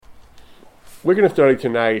We're going to study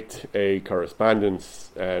tonight a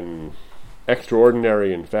correspondence, an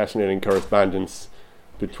extraordinary and fascinating correspondence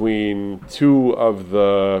between two of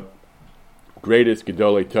the greatest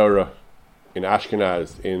Gedolei Torah in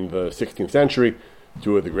Ashkenaz in the 16th century,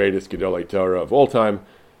 two of the greatest Gedolei Torah of all time,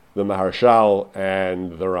 the Maharshal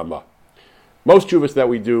and the Ramah. Most tshuvas that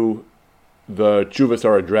we do, the tshuvas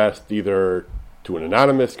are addressed either to an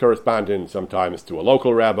anonymous correspondent, sometimes to a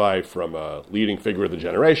local rabbi from a leading figure of the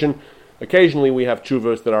generation. Occasionally we have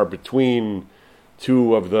tshuvas that are between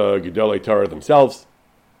two of the Gedolei Torah themselves.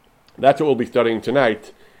 That's what we'll be studying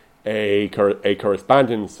tonight, a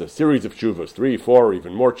correspondence, a series of tshuvas, 3, 4, or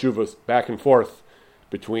even more tshuvas, back and forth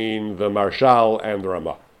between the Marshal and the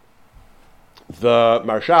Ramah. The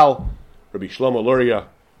Marshal, Rabbi Shlomo Luria,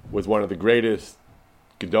 was one of the greatest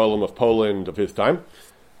Gedolim of Poland of his time.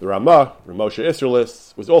 The Ramah, Ramosha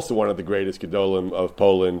Isserlis, was also one of the greatest Gedolim of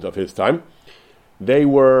Poland of his time. They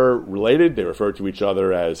were related. They referred to each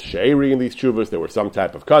other as She'eri in these tshuvas. They were some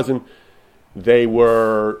type of cousin. They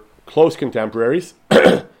were close contemporaries.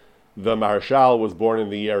 The Maharshal was born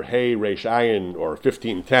in the year Hey Reish Ayin, or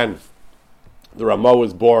 1510. The Ramah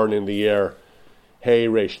was born in the year Hey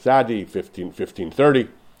Reish Tzadi, 1530.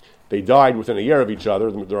 They died within a year of each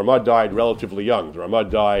other. The Ramah died relatively young. The Ramah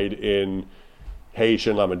died in Hey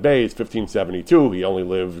Shin Lamed Beis, 1572. He only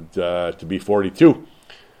lived to be 42.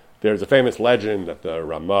 There's a famous legend that the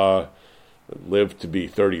Ramah lived to be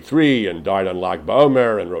 33 and died on Lag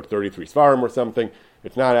BaOmer and wrote 33 Svarim or something.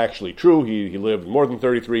 It's not actually true. He lived more than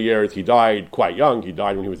 33 years. He died quite young. He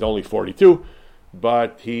died when he was only 42.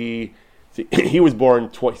 But he was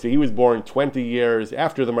born 20 years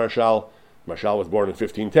after the Marshal. Marshal was born in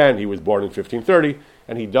 1510. He was born in 1530,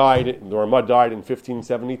 and the Ramah died in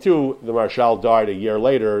 1572. The Marshal died a year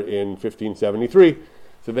later in 1573.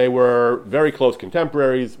 So they were very close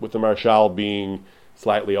contemporaries, with the Marshal being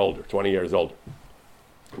slightly older, 20 years older.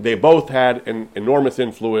 They both had an enormous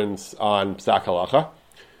influence on Psak Halacha.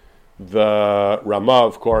 The Ramah,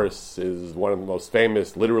 of course, is one of the most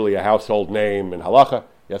famous, literally a household name in Halacha.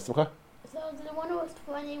 Yes, Simcha? So the one who was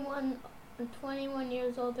 21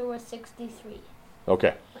 years older was 63.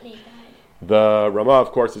 Okay. When he died. The Ramah,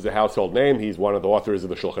 of course, is a household name. He's one of the authors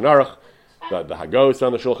of the Shulchan Aruch, the Hagos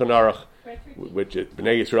on the Shulchan Aruch, which is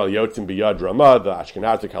Bnei Yisrael Yotzim Biyad Ramah. The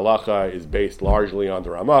Ashkenazic Halacha is based largely on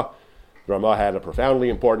the Ramah. The Ramah had a profoundly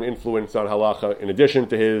important influence on Halacha, in addition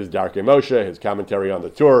to his Darkei Moshe, his commentary on the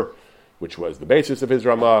Tur, which was the basis of his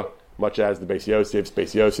Ramah, much as the Beis Yosef's.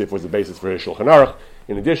 Beis Yosef was the basis for his Shulchan Aruch.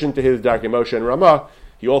 In addition to his Darkei Moshe and Ramah,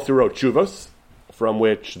 he also wrote tshuvos, from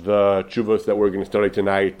which the tshuvos that we're going to study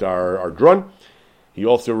tonight are drawn. He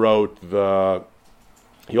also wrote the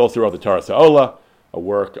Torah Sa'ola, a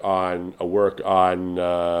work on Yardei,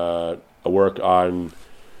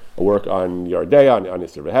 on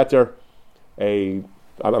Isser V'Heter. The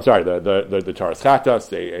Torah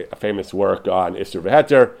Chatas, a famous work on Isser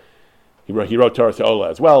V'Heter. He wrote Torah Sa'ola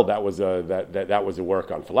as well. That was a work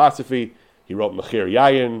on philosophy. He wrote Mechir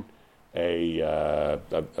Yayin, a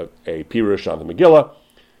pirush on the Megillah,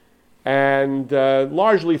 and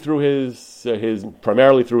largely through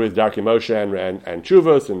primarily through his Darkei Moshe and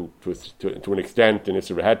Tshuvos, and to an extent in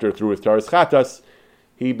Isser V'Heter through his Torah Chatas,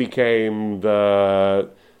 he became the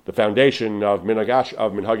foundation of Minhagei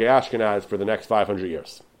Ashkenaz for the next 500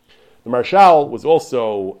 years. The Marshal was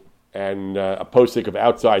also a posik of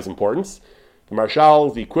outsized importance. The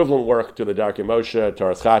Marshal's equivalent work to the Darkei Moshe,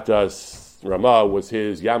 Torah Chatas, Ramah, was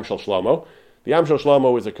his Yam Shel Shlomo. The Yam Shel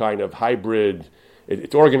Shlomo is a kind of hybrid.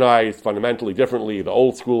 It's organized fundamentally differently, the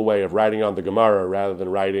old school way of writing on the Gemara rather than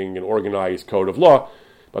writing an organized code of law.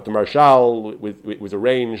 But the Marshal was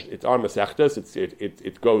arranged. It's on Masechtas.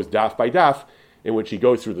 It goes daf by daf, in which he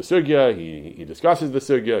goes through the sugya. He discusses the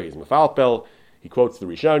sugya. He's mefalpel. He quotes the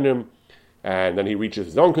Rishonim, and then he reaches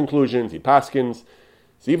his own conclusions. He paskins.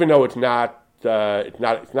 So even though it's not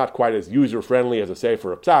quite as user-friendly as a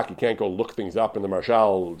Sefer of Psak, you can't go look things up in the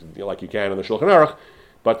Marshal like you can in the Shulchan Aruch,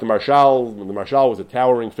 but the Marshal was a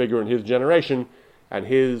towering figure in his generation, and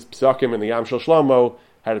his Psakim in the Yam Shel Shlomo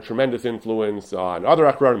had a tremendous influence on other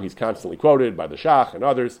Achronim. He's constantly quoted by the Shach and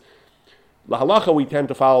others. Lahalacha, we tend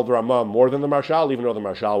to follow the Ramah more than the Marshal, even though the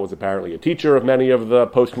Marshal was apparently a teacher of many of the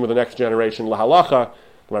poskim of the next generation. Lahalacha,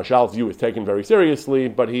 the Marshal's view is taken very seriously,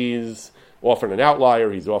 but he's often an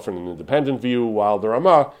outlier. He's often an independent view, while the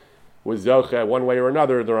Ramah was Zoche, one way or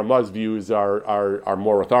another. The Ramah's views are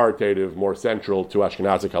more authoritative, more central to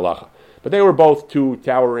Ashkenazic halacha. But they were both two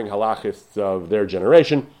towering halachists of their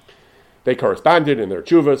generation. They corresponded in their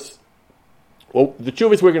tshuvas. Well, the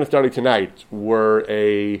tshuvas we're going to study tonight were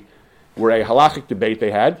a halachic debate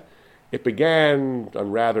they had. It began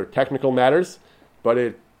on rather technical matters, but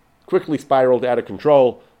it quickly spiraled out of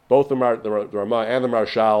control. Both the Ramah and the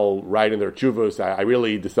Marshal write in their tshuvos, I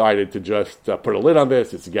really decided to just put a lid on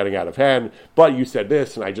this. It's getting out of hand. But you said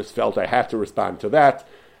this, and I just felt I had to respond to that.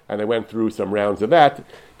 And they went through some rounds of that.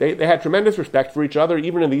 They had tremendous respect for each other,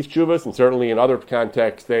 even in these tshuvos, and certainly in other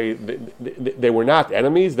contexts. They were not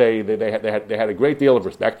enemies. They had a great deal of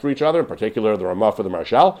respect for each other, in particular the Ramah for the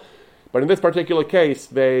Marshal. But in this particular case,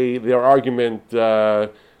 their argument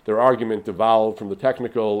evolved from the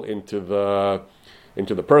technical into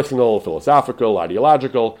the personal, philosophical,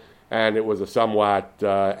 ideological, and it was a somewhat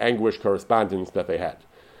anguished correspondence that they had.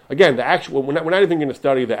 Again, we're not even going to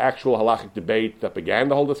study the actual halachic debate that began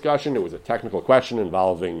the whole discussion. It was a technical question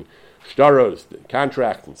involving shtaros,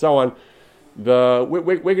 contracts, and so on.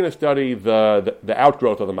 We're going to study the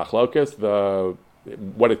outgrowth of the machlokas,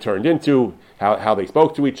 what it turned into, how they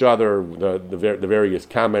spoke to each other, the various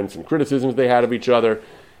comments and criticisms they had of each other.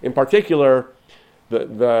 In particular,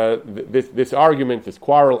 this argument, this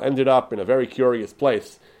quarrel, ended up in a very curious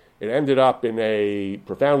place. It ended up in a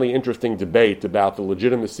profoundly interesting debate about the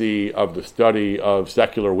legitimacy of the study of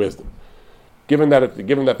secular wisdom. Given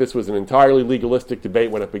that this was an entirely legalistic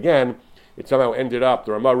debate when it began, it somehow ended up,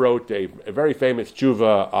 the Ramah wrote a very famous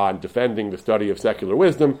tshuva on defending the study of secular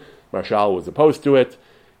wisdom. Marshal was opposed to it,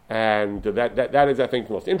 and that is, I think,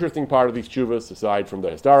 the most interesting part of these tshuvas, aside from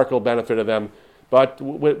the historical benefit of them. But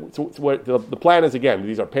the plan is, again,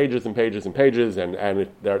 these are pages and pages and pages, and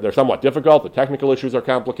they're somewhat difficult. The technical issues are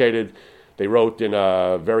complicated. They wrote in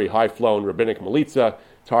a very high-flown rabbinic militza.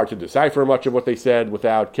 It's hard to decipher much of what they said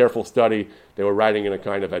without careful study. They were writing in a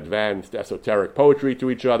kind of advanced esoteric poetry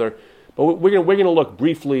to each other. But we're going to look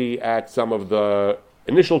briefly at some of the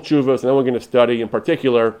initial tshuvos, and then we're going to study, in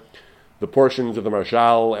particular, the portions of the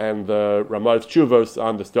Marshal and the Ramah's tshuvos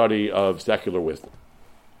on the study of secular wisdom.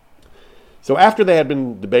 So after they had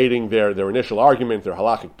been debating their initial argument, their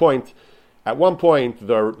halachic point, at one point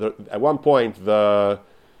the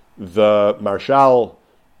Marshal,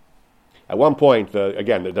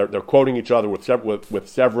 again they're quoting each other with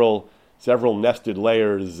several nested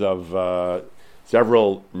layers of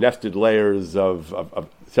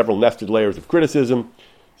criticism.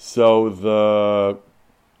 So the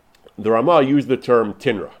Ramah used the term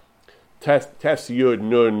tinra, tes yud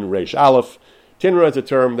nun reish aleph. Tinra is a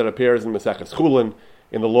term that appears in Maseches Chulin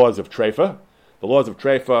in the laws of Treifa. The laws of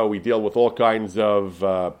Treifa, we deal with all kinds of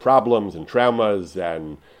problems and traumas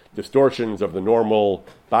and distortions of the normal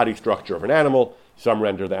body structure of an animal. Some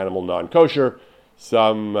render the animal non-kosher.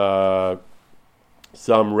 Some render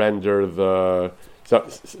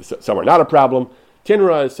some are not a problem.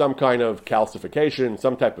 Tinra is some kind of calcification,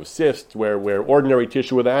 some type of cyst where ordinary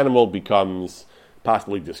tissue of the animal becomes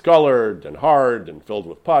possibly discolored and hard and filled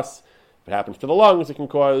with pus. If it happens to the lungs, it can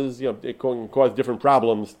cause different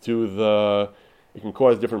problems to the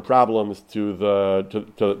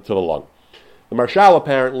lung. The Marshal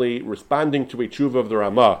apparently, responding to a tshuva of the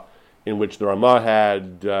Ramah, in which the Ramah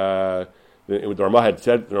had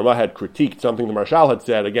critiqued something the Marshal had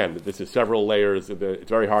said. Again, this is several layers.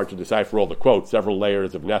 It's very hard to decipher all the quotes. Several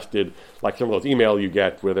layers of nested, like some of those email you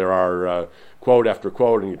get where there are quote after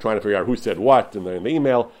quote, and you're trying to figure out who said what in the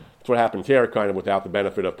email. That's what happens here, kind of without the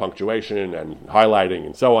benefit of punctuation and highlighting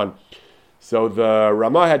and so on. So the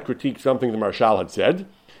Ramah had critiqued something the Marshal had said,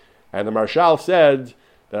 and the Marshal said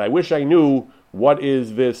that I wish I knew what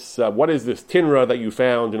is this tinra that you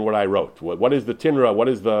found in what I wrote. What is the tinra? What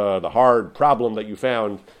is the hard problem that you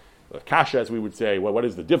found? The kasha, as we would say. What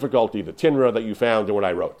is the difficulty, the tinra that you found in what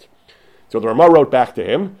I wrote? So the Ramah wrote back to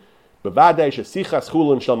him, "Bevadei shesichas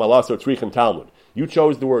chulin shel malaso tzrichin Talmud." You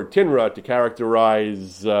chose the word tinra to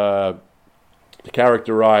characterize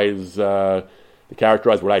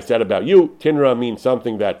what I said about you. Tinra means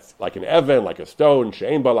something that's like an even, like a stone.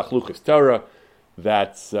 She'ein ba lachluchas Torah. I'm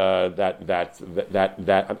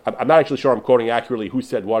not actually sure I'm quoting accurately who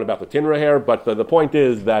said what about the tinra here, but the point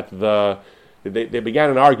is that they began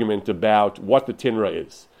an argument about what the tinra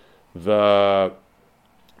is.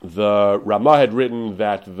 The Ramah had written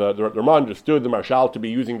that the Ramah understood the Marshal to be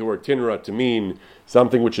using the word tinra to mean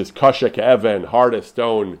something which is kasha ke'even, hard as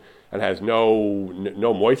stone, and has no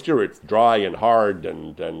moisture. It's dry and hard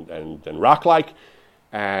and rock-like.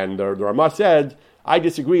 And the Ramah said, I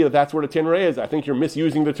disagree that's what a tinra is. I think you're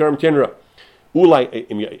misusing the term tinra. Ulai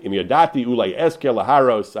imyadati ulai eske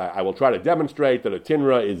laharos. I will try to demonstrate that a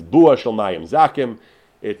tinra is bua shel mayim zakim.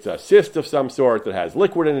 It's a cyst of some sort that has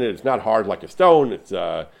liquid in it. It's not hard like a stone. It's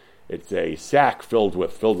a sack filled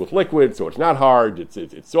with liquid, so it's not hard.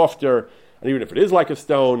 It's softer. And even if it is like a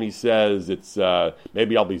stone, he says it's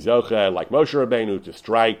maybe I'll be zoche like Moshe Rabbeinu to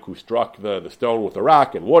strike, who struck the stone with a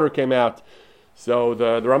rock and water came out. So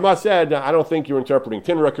the Ramah said, I don't think you're interpreting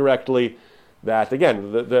Tinra correctly. That,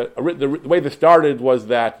 again, the way this started was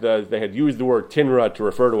that they had used the word Tinra to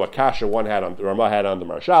refer to a kasha the Ramah had on the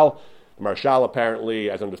Marshal. The Marshal apparently,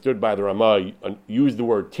 as understood by the Ramah, used the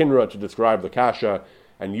word Tinra to describe the kasha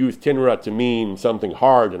and used Tinra to mean something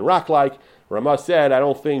hard and rock-like. Ramah said, I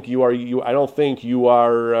don't think you are using the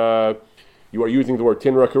word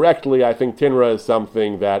Tinra correctly. I think Tinra is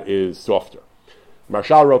something that is softer.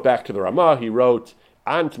 Marshal wrote back to the Ramah. He wrote,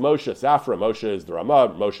 Ant Moshe Safra. Moshe is the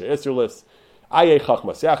Ramah. Moshe Isserlis. Aye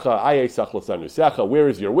chachmasecha. Aye sachlasanusecha. Where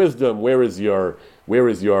is your wisdom? Where is all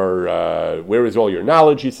your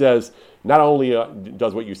knowledge? He says. Not only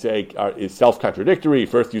does what you say is self-contradictory.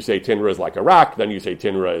 First you say Tinra is like a rock. Then you say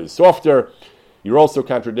Tinra is softer. You're also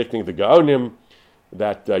contradicting the Gaonim.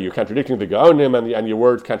 You're contradicting the Gaonim, and your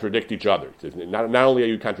words contradict each other. Not only are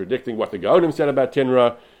you contradicting what the Gaonim said about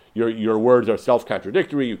Tinra, your words are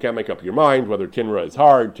self-contradictory. You can't make up your mind whether Tinra is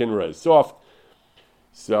hard, Tinra is soft.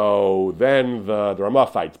 So then the Ramah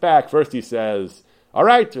fights back. First he says, all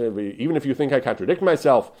right, even if you think I contradict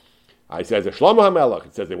myself, I says a Shlomo HaMelech.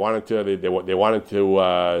 It says they wanted to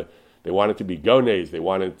be gones. They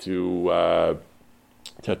wanted to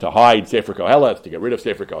hide Sefer Koheles, to get rid of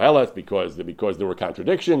Sefer Koheles because there were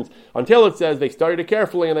contradictions. Until it says they studied it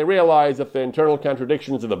carefully and they realized that the internal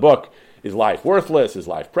contradictions of the book is life worthless, is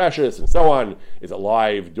life precious, and so on. Is a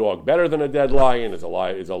live dog better than a dead lion? Is a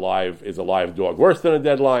live dog worse than a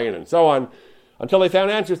dead lion? And so on. Until they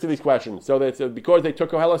found answers to these questions. So because they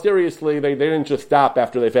took Koheles seriously, they didn't just stop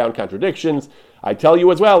after they found contradictions. I tell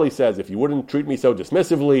you as well, he says, if you wouldn't treat me so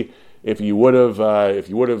dismissively, if you would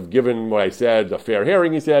have given what I said a fair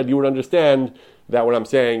hearing, he said, you would understand that what I'm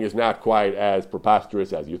saying is not quite as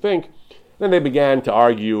preposterous as you think. Then they began to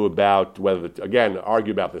argue about this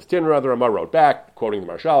Tinra. The Ramah wrote back, quoting the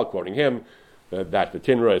Marshal, quoting him, that the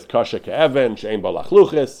Tinra is kasha ke'even, she'ein bo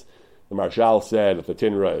lachluchis. The Marshal said that the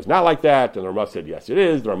Tinra is not like that, and the Ramah said, yes, it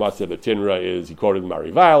is. The Ramah said the Tinra is, he quoted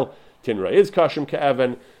Marival, Tinra is kashem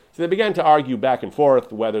ke'even. So they began to argue back and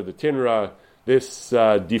forth whether the Tinra, this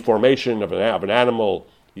deformation of an animal,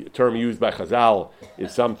 a term used by Chazal,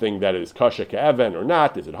 is something that is kasha ke'even or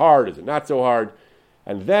not. Is it hard? Is it not so hard?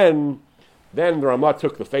 And then the Ramah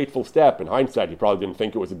took the fateful step. In hindsight, he probably didn't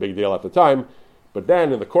think it was a big deal at the time. But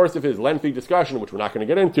then, in the course of his lengthy discussion, which we're not going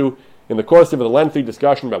to get into, in the course of the lengthy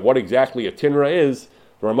discussion about what exactly a Tinra is,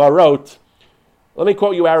 the Ramah wrote, let me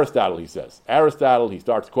quote you Aristotle, he says. Aristotle, he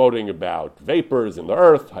starts quoting about vapors in the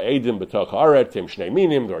earth, ha'edim b'toch ha'aret, tim shnei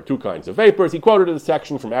minim, there are two kinds of vapors. He quoted a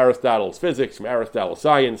section from Aristotle's physics, from Aristotle's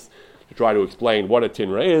science, to try to explain what a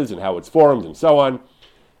Tinra is and how it's formed and so on.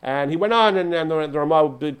 And he went on, and the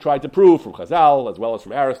Ramah tried to prove from Chazal, as well as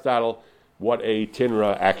from Aristotle, what a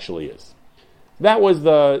Tinra actually is. That was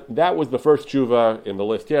the first tshuva in the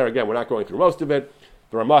list here. Again, we're not going through most of it.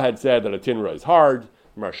 The Ramah had said that a Tinra is hard.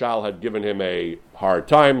 Marshal had given him a hard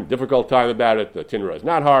time, difficult time about it. The Tinra is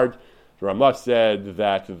not hard. The Ramah said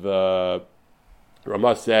that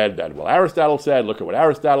Aristotle said. Look at what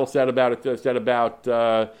Aristotle said about it. Said about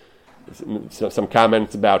some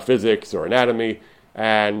comments about physics or anatomy,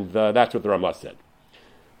 and that's what the Ramah said.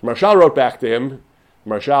 Marshal wrote back to him.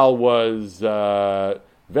 Marshal was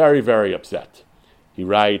very, very upset. He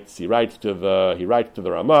writes to the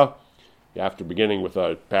Ramah, after beginning with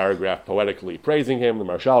a paragraph poetically praising him. The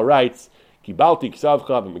Marshal writes, Kibalti ksavcha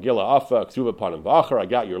b'megillah afa ksuva panim v'achar. I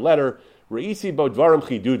got your letter. Re'isi bo dvarim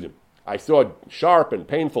chidudim. I saw sharp and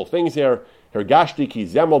painful things here. Hergashti ki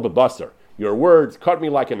zemel b'basar. Your words cut me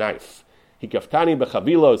like a knife. Hikaftani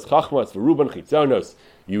b'chavilos chachmas v'ruban chitzonos.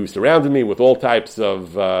 You surrounded me with all types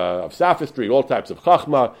of sophistry, all types of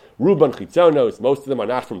chachma, ruban chitzonos. Most of them are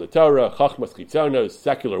not from the Torah. Chachmas chitzonos,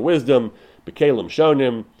 secular wisdom, bekelim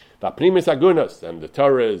shonim, v'apnimis agunos. And the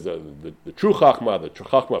Torah is the true chachma. The true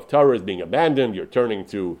chachma of Torah is being abandoned. You're turning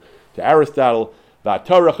to Aristotle.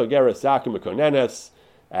 V'atorah chageres sakim mekonenes.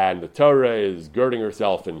 And the Torah is girding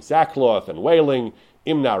herself in sackcloth and wailing.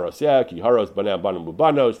 Imna roseh ki haros banam banam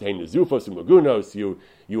bubanos hein nezufos umugunos.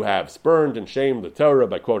 You have spurned and shamed the Torah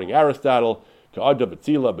by quoting Aristotle. Ka'ada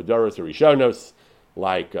b'tzila b'doros harishonos.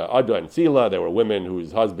 Like Ada and Tzila, they were women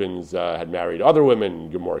whose husbands had married other women,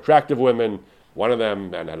 more attractive women, one of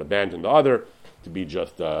them, and had abandoned the other to be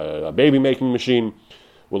just a baby-making machine.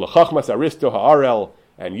 Ulachachmas aristo ha'arel.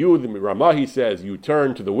 And you, the Ramah, he says, you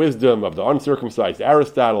turn to the wisdom of the uncircumcised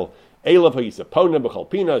Aristotle. Elav ha'isapona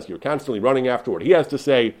b'chalpinas. You're constantly running after what he has to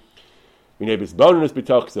say. Minebis bonus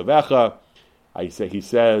b'toch zavecha. He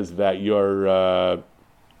says that you're...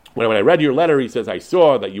 When I read your letter, he says, I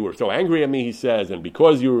saw that you were so angry at me, he says, and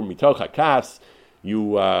because you were mitoch hakas,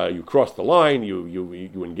 you crossed the line,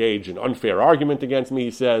 you engage in unfair argument against me,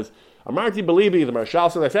 he says. Amarti Belibi, the Marshal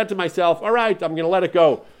says, I said to myself, all right, I'm going to let it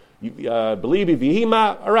go. Belibi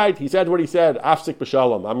Vihima, all right, he said what he said, Afsik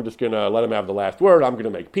B'Shalom, I'm just going to let him have the last word, I'm going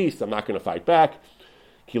to make peace, I'm not going to fight back.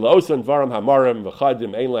 Kila Osan Varam Hamarim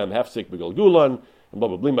V'chadim Einlam Hefsik B'Gilgulan,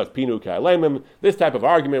 this type of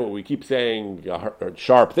argument where we keep saying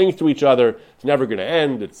sharp things to each other, it's never going to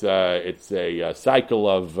end. It's a cycle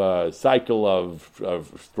of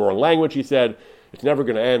strong language, he said. It's never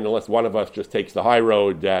going to end unless one of us just takes the high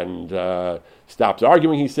road and stops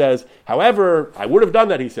arguing, he says. However, I would have done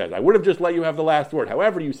that, he said. I would have just let you have the last word.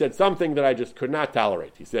 However, you said something that I just could not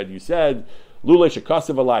tolerate. He said, you said, Lule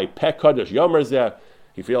shekasav alai peh kadosh yomer zeh.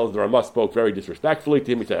 He feels the Ramah spoke very disrespectfully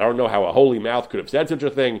to him. He said, I don't know how a holy mouth could have said such a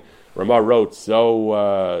thing. Ramah wrote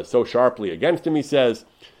so sharply against him, he says.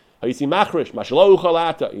 He says,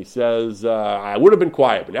 I would have been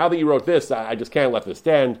quiet, but now that you wrote this, I just can't let this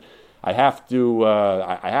stand. I have to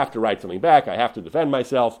write something back. I have to defend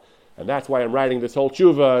myself. And that's why I'm writing this whole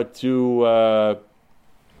tshuva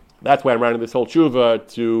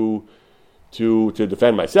to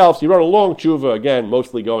defend myself. So he wrote a long tshuva, again,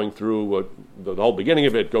 mostly going through the whole beginning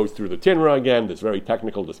of it, goes through the Tinra again, this very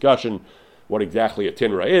technical discussion, what exactly a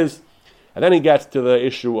Tinra is. And then he gets to the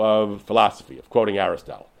issue of philosophy, of quoting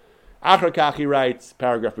Aristotle. Achar kach, he writes,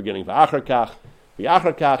 paragraph beginning, V'achar kach,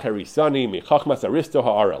 v'achar kach harisani michachmas aristo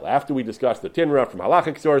ha'arel. After we discussed the Tinra from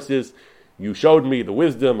halachic sources, you showed me the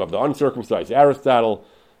wisdom of the uncircumcised Aristotle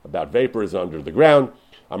about vapors under the ground.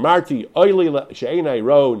 Amarti oili she'enai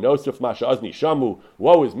ro nosuf masha azni shamu.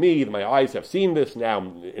 Woe is me that my eyes have seen this. Now,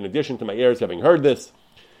 in addition to my ears having heard this,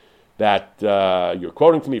 that you're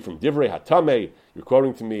quoting to me from Divrei Hatame. You're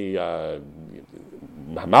quoting to me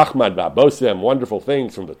Mahmad Ba'bosem, wonderful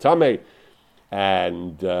things from the Tameh,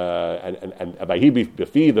 and Abahi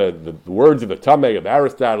Bifi, the words of the Tameh of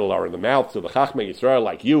Aristotle are in the mouths of the Chachmei Yisrael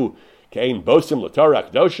like you. Kein Bosem l'Torah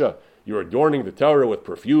Kedosha. You're adorning the Torah with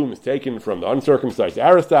perfumes taken from the uncircumcised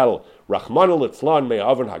Aristotle. Rachmana litzlan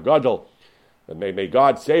me'avan hagadol. May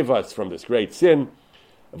God save us from this great sin.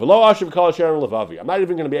 I'm not even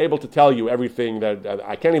going to be able to tell you everything that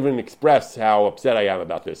I can't even express how upset I am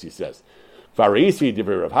about this, he says. Farisi,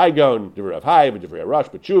 Divrei Rav Haigon, Divrei Rav Hai, Divrei Arash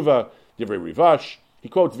B'Tshuva, Divrei Rivash. He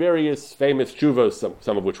quotes various famous tshuvas,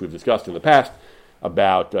 some of which we've discussed in the past,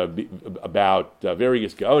 about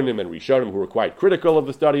various Gaonim and Rishonim who were quite critical of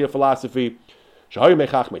the study of philosophy. They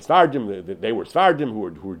were Sfardim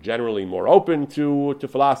who were generally more open to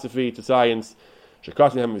philosophy, to science. They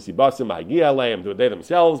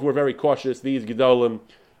themselves were very cautious. These Gedolim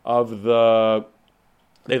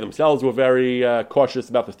they themselves were very cautious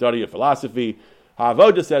about the study of philosophy.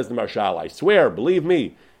 Ha'avoda, says the Marshal, I swear, believe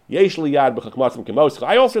me, I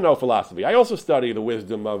also know philosophy. I also study the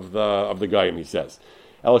wisdom of the Goyim, he says.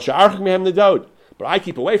 But I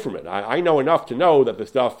keep away from it. I know enough to know that the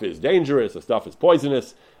stuff is dangerous, the stuff is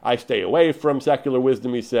poisonous. I stay away from secular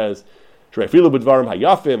wisdom, he says.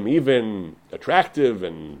 Even attractive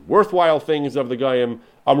and worthwhile things of the Goyim.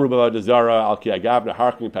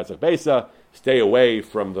 Stay away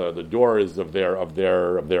from the doors of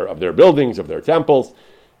their buildings, of their temples.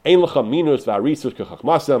 There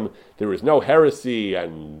is no heresy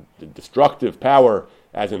and destructive power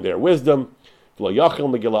as in their wisdom. A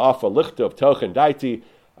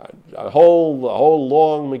whole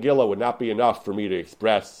long Megillah would not be enough for me to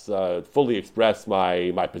fully express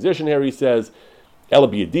my position here, he says.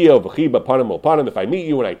 If I meet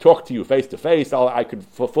you and I talk to you face to face, I could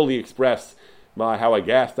fully express how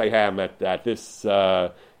aghast I am at this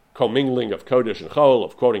commingling of Kodesh and Chol,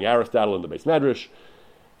 of quoting Aristotle in the Beis Medrash.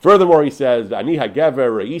 Furthermore, he says, Ani hagever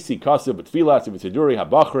reisi kasev b'tfilas v'tziduri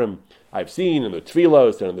habachrim. I've seen in the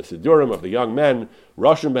tfilos and in the sidurim of the young men,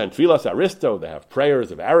 Roshim ben tfilas Aristo, they have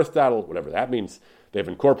prayers of Aristotle, whatever that means. They've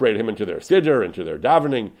incorporated him into their siddur, into their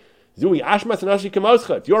davening. Zui ashmas anashi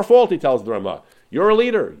kamoscha. It's your fault, he tells the Ramah. You're a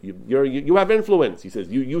leader. You have influence. He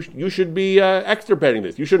says, you should be extirpating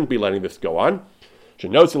this. You shouldn't be letting this go on.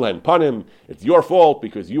 Shenotzil panim. It's your fault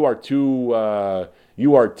because you are too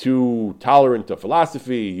tolerant of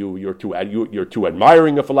philosophy. You're too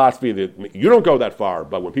admiring of philosophy. That you don't go that far.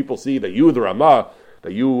 But when people see that you, the Ramah,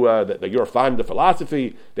 that you're fond of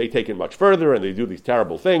philosophy, they take it much further and they do these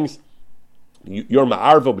terrible things. You're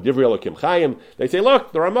ma'arvo b'divrei Elokim Chaim. They say,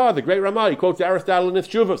 look, the Ramah, the great Ramah, he quotes Aristotle in his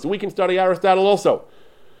tshuva, so we can study Aristotle also.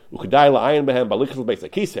 You want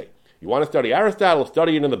to study Aristotle?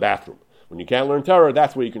 Study it in the bathroom. When you can't learn Torah,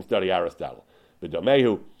 that's where you can study Aristotle.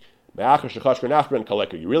 You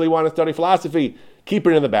really want to study philosophy? Keep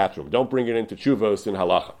it in the bathroom. Don't bring it into tshuvos and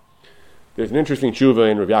halacha. There's an interesting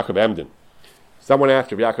tshuva in Rav Yaakov Emden. Someone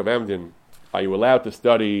asked Rav Yaakov Emden, are you allowed to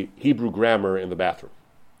study Hebrew grammar in the bathroom?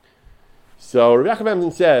 So Rabbi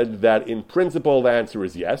Emden said that in principle the answer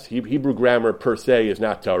is yes. Hebrew grammar per se is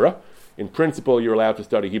not Torah. In principle, you're allowed to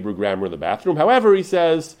study Hebrew grammar in the bathroom. However, he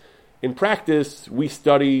says, in practice, we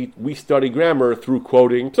study grammar through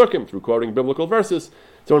quoting psukim, through quoting biblical verses.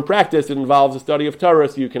 So in practice, it involves a study of Torah,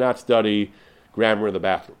 so you cannot study grammar in the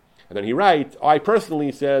bathroom. And then he writes, I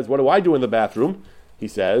personally says, what do I do in the bathroom? He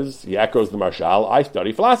says, he echoes the Marshal, I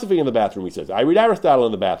study philosophy in the bathroom. He says, I read Aristotle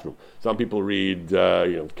in the bathroom. Some people read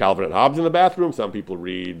Calvin and Hobbes in the bathroom. Some people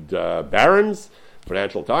read Barron's,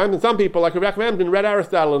 Financial Times. And some people, like Rebbe Emden, read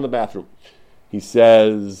Aristotle in the bathroom. He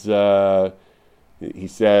says that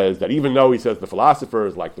even though he says the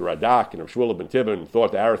philosophers like the Radak and Shmuel ben Tibbon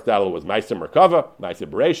thought that Aristotle was Maaseh Merkava, Maaseh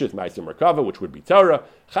Bereshis, Maaseh Merkava, which would be Torah,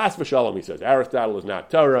 Chas v'shalom, he says Aristotle is not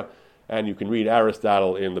Torah, and you can read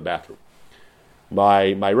Aristotle in the bathroom.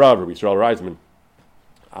 My Rav, Rabbi Yisrael Reisman,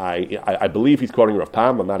 I believe he's quoting Rav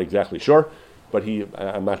Pam, I'm not exactly sure, but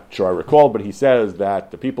I'm not sure I recall, but he says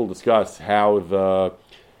that the people discuss how the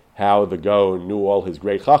Gaon knew all his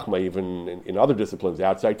great chachma, even in other disciplines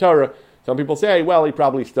outside Torah. Some people say, well, he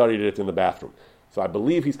probably studied it in the bathroom. So I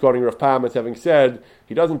believe he's quoting Rav Pam as having said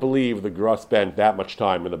he doesn't believe the Gra spent that much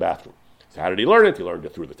time in the bathroom. So how did he learn it? He learned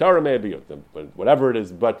it through the Torah, maybe, or whatever it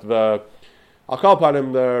is. But I'll call upon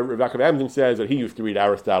him. The Rebbe Emden says that he used to read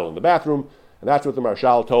Aristotle in the bathroom, and that's what the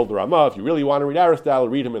Marshal told the Ramah. If you really want to read Aristotle,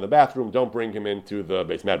 read him in the bathroom. Don't bring him into the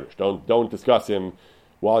Beis Medrash. Don't discuss him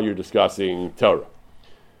while you're discussing Torah.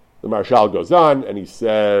 The Marshal goes on, and he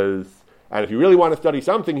says, and if you really want to study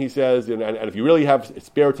something, he says, and if you really have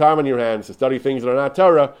spare time on your hands to study things that are not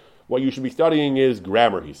Torah, what you should be studying is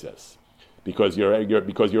grammar, he says, because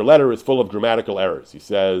your letter is full of grammatical errors. He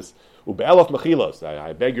says, Ube'elof mechilos,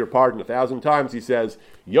 I beg your pardon 1,000 times, he says,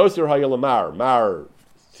 Yoser hayelamar, mar,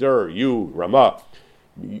 sir, you, Ramah,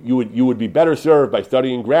 you would be better served by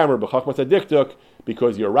studying grammar, b'chachmas adiktuk,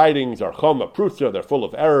 because your writings are choma prutza, they're full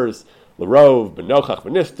of errors. L'rov, b'nochach,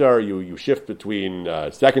 b'nistar, you shift between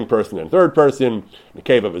second person and third person.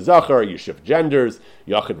 Nekeva v'zachar, you shift genders.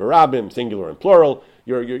 Yachid v'rabim, singular and plural.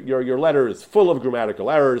 Your letter is full of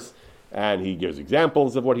grammatical errors, and he gives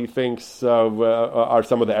examples of what he thinks are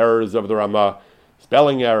some of the errors of the Ramah.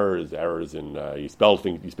 Spelling errors in he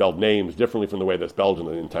spelled names differently from the way they're spelled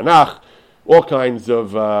in Tanakh. All kinds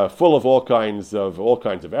of full of all kinds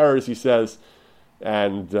of errors, he says.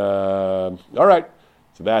 And all right.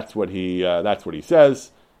 So that's what he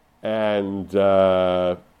says, and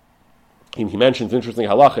he mentions interesting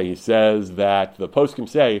halacha. He says that the poskim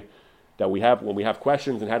say that when we have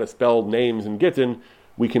questions on how to spell names in Gittin,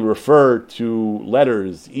 we can refer to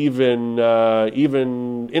letters, even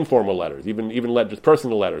informal letters, even just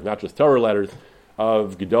personal letters, not just Torah letters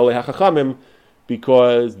of Gedolei HaChachamim,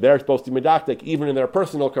 because they're supposed to be medactic even in their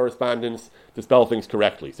personal correspondence to spell things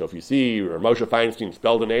correctly. So if you see Moshe Feinstein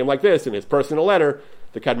spelled a name like this in his personal letter,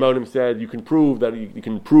 the Kadmonim said you can prove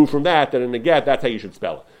from that in a get that's how you should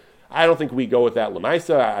spell it. I don't think we go with that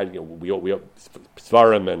lemaisa.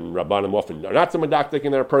 Svarim and Rabbanim often are not so medactic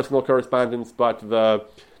in their personal correspondence, but there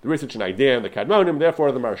is such an idea in the Kadmonim.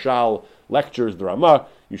 Therefore, the Marshal lectures the Ramah.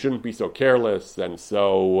 You shouldn't be so careless and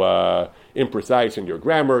so imprecise in your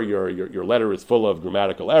grammar. Your letter is full of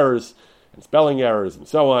grammatical errors and spelling errors and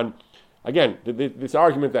so on. Again, this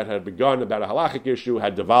argument that had begun about a halachic issue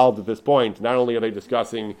had devolved at this point. Not only are they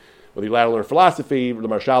discussing whether you allowed to learn philosophy, the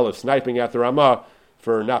Marshal is sniping at the Ramah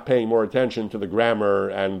for not paying more attention to the grammar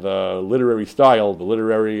and the literary style, the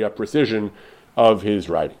literary precision of his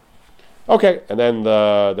writing. Okay, and then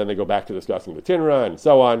they go back to discussing the Tinra and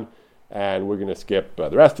so on, and we're going to skip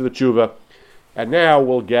the rest of the tshuva. And now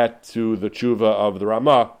we'll get to the tshuva of the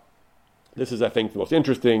Ramah. This is, I think, the most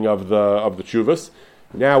interesting of the tshuvas.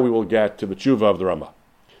 Now we will get to the tshuva of the Ramah.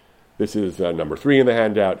 This is number 3 in the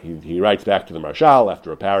handout. He writes back to the Marshal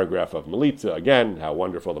after a paragraph of Melitza, again, how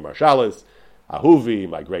wonderful the Marshal is. Ahuvi,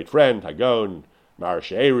 my great friend, Hagon, Mar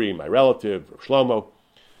She'eri, my relative, Shlomo.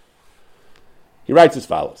 He writes as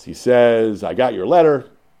follows. He says, I got your letter,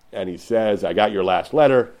 and he says, I got your last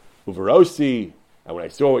letter. Uverosi, and when I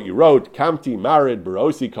saw what you wrote, Kamti, Marid,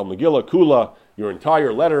 Berosi, Kal Megillah, Kula, your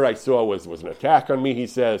entire letter I saw was an attack on me, he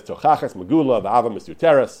says, Tochachas Megula, V'ava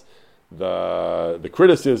Mesuteres, the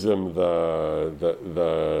criticism,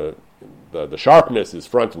 the sharpness is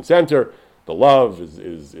front and center, the love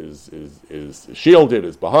is shielded,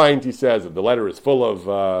 is behind, he says, the letter is full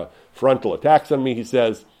of frontal attacks on me, he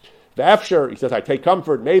says. The Efsher, he says, I take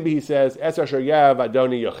comfort, maybe he says, Es Asher Yav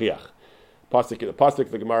Adoni Yochiach. The pasuk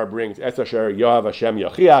the Gemara brings, Es Asher Yav Hashem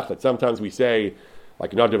Yochiach, that sometimes we say,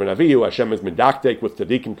 like Nadav and Avihu, Hashem is medaktek with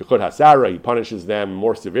tzaddikim kechud hasara. He punishes them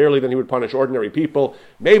more severely than he would punish ordinary people.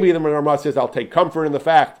 Maybe the Ramah says, I'll take comfort in the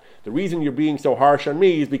fact The reason you're being so harsh on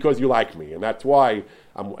me is because you like me, and that's why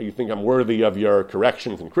you think I'm worthy of your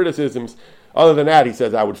corrections and criticisms. Other than that, he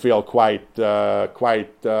says, I would feel quite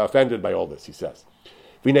offended by all this, he says.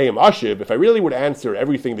 V'neim ashiv, if I really would answer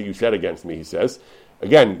everything that you said against me, he says,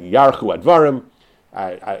 again, yarchu advarim,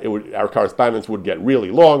 our correspondence would get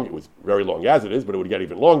really long. It was very long as it is, but it would get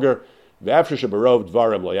even longer. V'afsher shebarov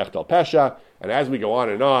dvarim lo yechtal pesha, and as we go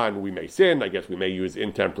on, we may sin. I guess we may use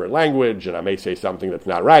intemperate language, and I may say something that's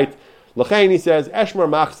not right. L'chein, he says, eshmar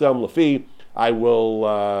machzam lefi, I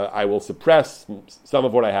will suppress some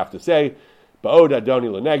of what I have to say. Ba'od adoni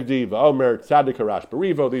lenegdi, va'omer tzadik harash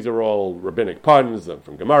barivo. These are all rabbinic puns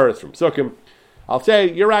from Gemaras, from Sukkim. I'll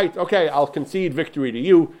say, you're right, okay, I'll concede victory to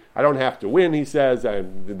you. I don't have to win, he says.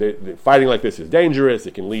 The fighting like this is dangerous.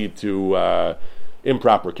 It can lead to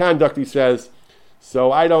improper conduct, he says.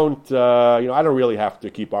 So I don't really have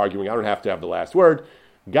to keep arguing. I don't have to have the last word.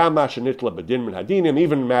 Gam mashenitla bedin min hadinim,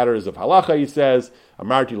 even in matters of halacha, he says.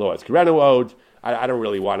 Amarti lo es kerenu od. I don't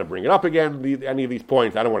really want to bring it up again, any of these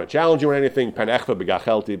points. I don't want to challenge you on anything. Panechva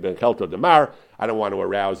begachelti bechelto demar. I don't want to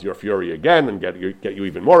arouse your fury again and get you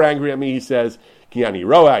even more angry at me, he says. Ki ani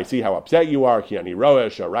roa, I see how upset you are. Ki ani roa,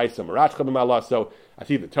 sharaisa maratcha b'malah. So I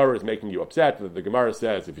see the Torah is making you upset. The Gemara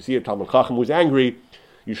says, if you see a Talmud Chacham who's angry,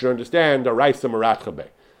 you should understand, araisa maratcha be.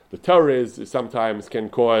 The Torah sometimes can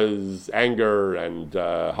cause anger and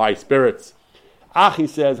high spirits. Ach, he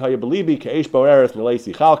says, hayabalibi ke'esh bo'eres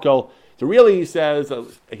nelesi chalkol. So really, he says,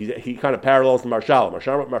 he kind of parallels the Marshal.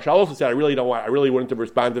 Marshal also said, I really wouldn't have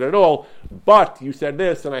responded at all, but you said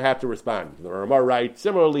this, and I had to respond. The Ramah writes,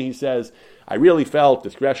 similarly, he says, I really felt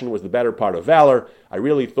discretion was the better part of valor. I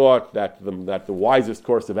really thought that the wisest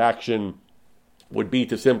course of action would be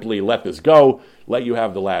to simply let this go, let you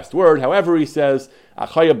have the last word. However, he says, I'm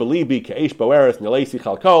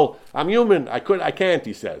human. I can't,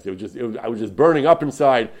 he says. I was just burning up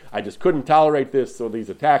inside. I just couldn't tolerate this. So these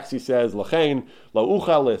attacks, he says, I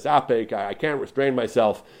can't restrain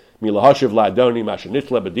myself. So at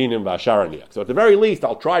the very least,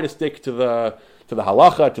 I'll try to stick to the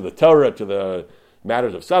halacha, to the Torah, to the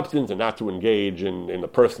matters of substance, and not to engage in the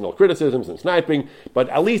personal criticisms and sniping. But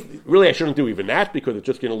at least, really, I shouldn't do even that, because it's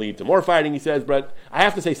just going to lead to more fighting, he says. But I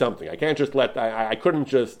have to say something. I can't just I couldn't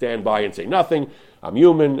just stand by and say nothing. I'm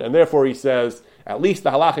human, and therefore, he says, at least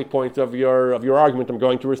the halachic points of your argument I'm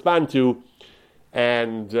going to respond to,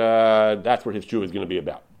 and that's what his tshuva is going to be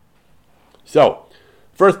about. So,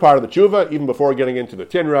 first part of the tshuva, even before getting into the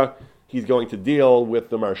Tinra, he's going to deal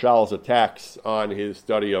with the Marshal's attacks on his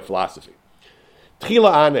study of philosophy.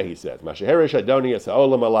 Tchila ana, he says, Mashaherish Adoni es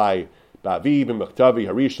ha'olam alai, ba'avi b'mechtavi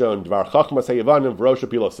harishon, dvar chachmas ha'yevanim v'rosh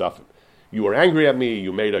ha'pilosafim. You were angry at me.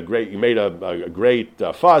 You made a great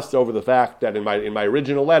fuss over the fact that in my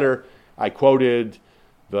original letter I quoted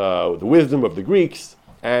the wisdom of the Greeks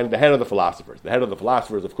and the head of the philosophers. The head of the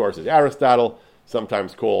philosophers, of course, is Aristotle,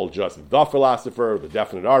 sometimes called just the philosopher, the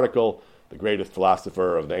definite article, the greatest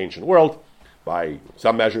philosopher of the ancient world, by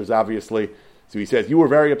some measures, obviously. So he says, you were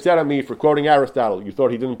very upset at me for quoting Aristotle. You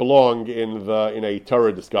thought he didn't belong in a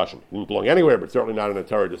Torah discussion. He didn't belong anywhere, but certainly not in a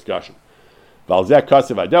Torah discussion. Valzek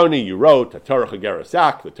Kasev Adoni, you wrote, Torah Chagera,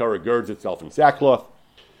 the Torah girds itself in sackcloth.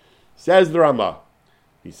 Says the Ramah.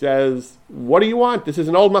 He says, what do you want? This is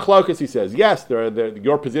an old machlokus, he says. Yes,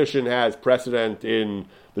 your position has precedent in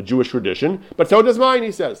the Jewish tradition, but so does mine,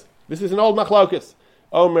 he says. This is an old machlokus.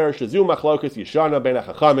 Omer Shazu machlokus Yishana ben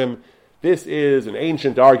Chachamim. This is an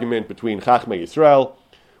ancient argument between Chachmei Yisrael.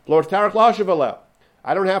 Lord Tarek Lashav.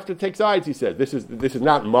 I don't have to take sides, he says. This is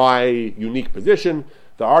not my unique position.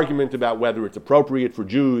 The argument about whether it's appropriate for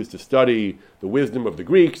Jews to study the wisdom of the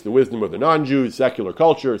Greeks, the wisdom of the non-Jews, secular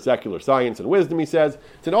culture, secular science and wisdom, he says,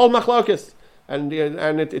 it's an old machlokus. And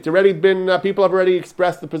it's already been, people have already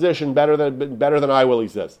expressed the position better than I will, he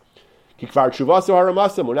says. Kikvar tshuvaso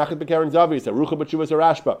haramasa, munachet bekeren zavis, arucha b'tshuvas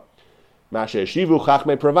harashba. Mashe shivu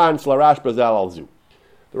chachmei Provence, la rashba zal alzu.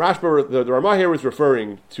 The Ramah here is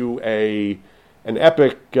referring to an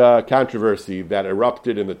epic controversy that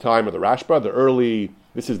erupted in the time of the Rashba,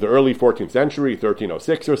 this is the early 14th century,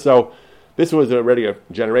 1306 or so. This was already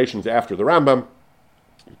generations after the Rambam,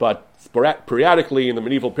 but periodically in the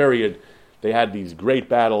medieval period, they had these great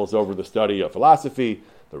battles over the study of philosophy.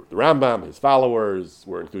 The Rambam, his followers,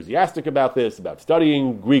 were enthusiastic about this, about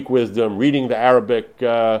studying Greek wisdom, reading the Arabic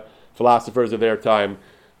philosophers of their time.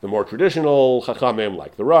 The more traditional Chachamim,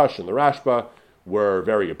 like the Rosh and the Rashba, were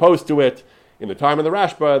very opposed to it. In the time of the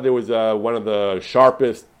Rashba, there was one of the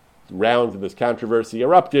sharpest rounds of this controversy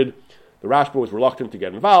erupted. The Rashba was reluctant to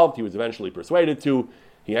get involved. He was eventually persuaded to.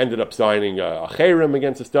 He ended up signing a cherem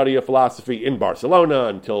against the study of philosophy in Barcelona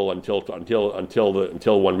until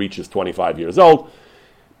one reaches 25 years old.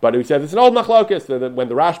 But he says it's an old machlokas. That when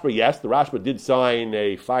the Rashba did sign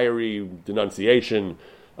a fiery denunciation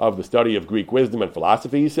of the study of Greek wisdom and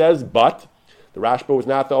philosophy, he says, but the Rashba was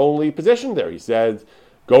not the only position there. He says,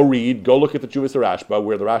 go look at the Chuvas Rashba,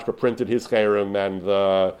 where the Rashba printed his cherem and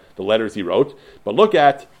the letters he wrote. But look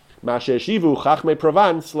at Mashe Shivu Chachmei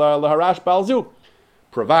Provence LaHarash Balzu.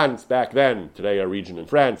 Provence, back then, today a region in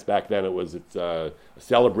France, back then it's a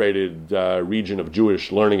celebrated region of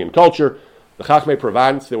Jewish learning and culture. The Chachmei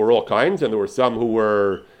Provence, there were all kinds, and there were some who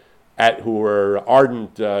were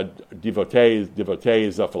ardent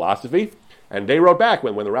devotees of philosophy, and they wrote back,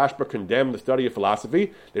 when the Rashba condemned the study of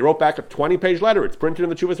philosophy, they wrote back a 20-page letter. It's printed in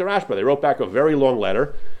the Chuvas Rashba. They wrote back a very long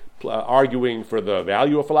letter, arguing for the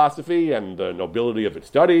value of philosophy and the nobility of its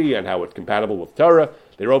study and how it's compatible with Torah.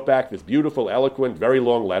 They wrote back this beautiful, eloquent, very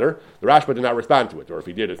long letter. The Rashba did not respond to it, or if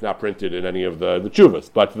he did, it's not printed in any of the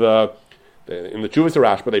Chuvas. But in the Chuvas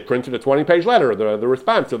Rashba, they printed a 20-page letter, the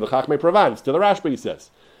response of the Chachmei Provence to the Rashba, he says.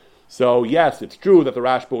 So yes, it's true that the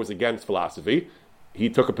Rashba was against philosophy. He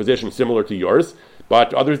took a position similar to yours,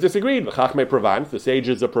 but others disagreed. The Chachmei Provence, the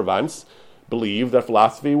sages of Provence, believed that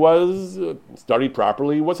philosophy was studied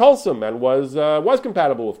properly, was wholesome, and was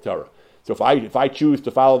compatible with Torah. So if I choose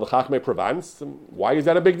to follow the Chachmei Provence, why is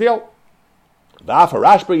that a big deal? V'af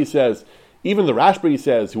HaRashba, he says, even the Rashba, he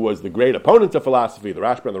says, who was the great opponent of philosophy, the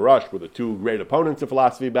Rashba and the Rosh were the two great opponents of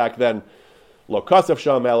philosophy back then. Lo kasaf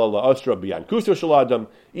sham ela la'ostra biyankuso shel adam.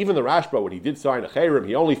 Even the Rashba, when he did sign a cherem,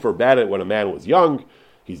 he only forbade it when a man was young.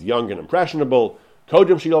 He's young and impressionable.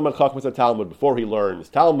 Kodem sheyomad chachmas Talmud, before he learns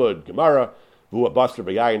Talmud, Gemara, v'hu abastra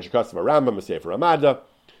b'yayin shekasav Rambam b'sefer Amada,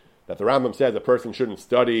 that the Rambam says a person shouldn't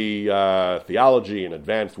study theology and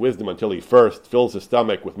advanced wisdom until he first fills his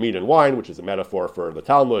stomach with meat and wine, which is a metaphor for the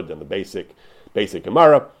Talmud and the basic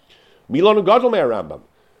Gemara. Milon gadol me'ar Rambam.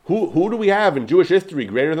 Who do we have in Jewish history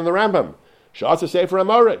greater than the Rambam? Sha'asa Sefer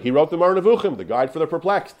Amora. He wrote the Moreh Nevuchim, the guide for the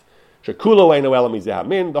perplexed. Shekulo eino ela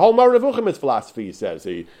mizehamin. The whole Moreh Nevuchim is philosophy, he says.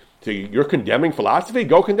 So you're condemning philosophy?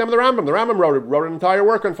 Go condemn the Rambam. The Rambam wrote an entire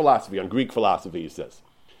work on philosophy, on Greek philosophy, he says.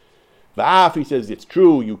 V'af, he says, it's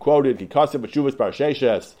true, you quoted, Kikasev b'Tshuvas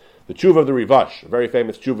Parsheshes, the Tshuva of the Rivash, a very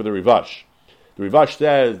famous Tshuva of the Rivash. The Rivash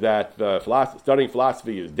says that studying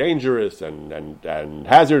philosophy is dangerous and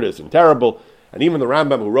hazardous and terrible. And even the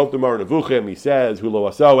Rambam, who wrote the Moreh Nevuchim, he says, "Hu lo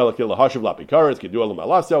aso elakil lahashav lapikaris kidu elam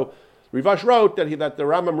alaso." Rivash wrote that the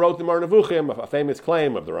Rambam wrote the Moreh Nevuchim, a famous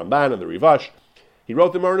claim of the Ramban and the Rivash. He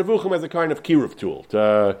wrote the Moreh Nevuchim as a kind of kiruv tool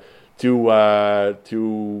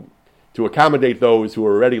to accommodate those who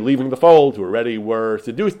were already leaving the fold, who already were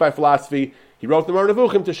seduced by philosophy. He wrote the Moreh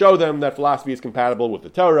Nevuchim to show them that philosophy is compatible with the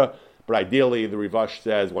Torah. But ideally, the Rivash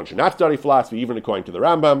says one should not study philosophy, even according to the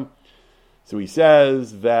Rambam. So he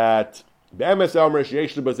says that even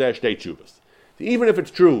if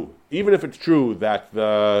it's true that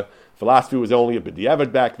the philosophy was only a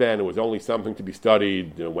b'diavad back then, it was only something to be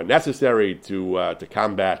studied when necessary to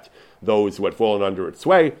combat those who had fallen under its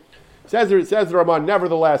sway. Says the Ramban,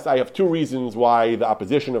 nevertheless, I have two reasons why the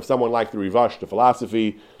opposition of someone like the Rivash to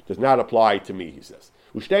philosophy does not apply to me, he says.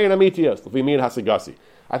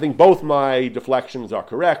 I think both my deflections are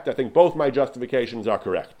correct. I think both my justifications are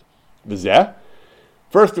correct. V'zeh,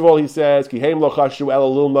 first of all, he says,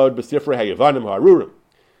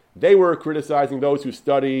 they were criticizing those who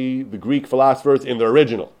study the Greek philosophers in the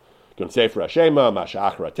original. Sefer Hashema, Masha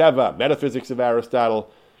Achra Teva, Metaphysics of Aristotle,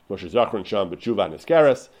 Moshe Zachron Sham, B'tshuva and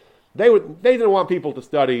Iskeres. They didn't want people to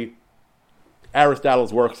study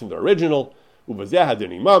Aristotle's works in the original. They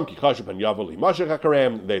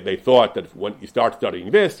thought that when you start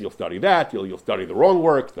studying this, you'll study that, you'll study the wrong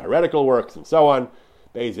works, the heretical works, and so on.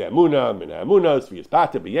 Yes, they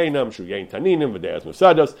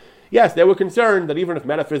were concerned that even if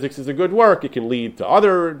metaphysics is a good work, it can lead to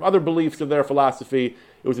other beliefs of their philosophy.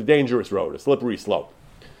 It was a dangerous road, a slippery slope.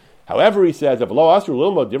 However, he says, the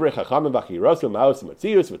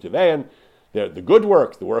good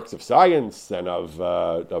works, the works of science and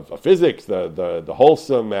of physics, the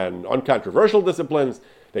wholesome and uncontroversial disciplines,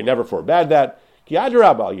 they never forbade that.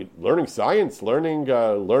 Learning science, learning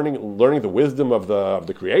the wisdom of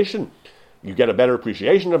the creation, you get a better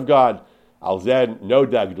appreciation of God. That's what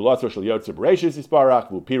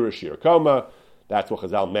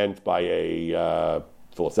Chazal meant by a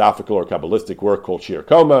philosophical or Kabbalistic work called Shir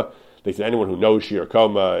Koma. They said anyone who knows Shir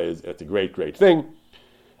Koma it's a great, great thing.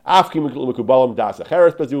 Mukubalim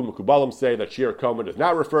say that Shir Koma does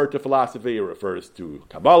not refer to philosophy, it refers to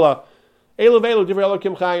Kabbalah. He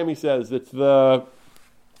says that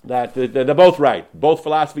they're both right. Both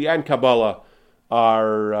philosophy and Kabbalah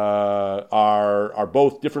are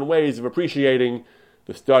both different ways of appreciating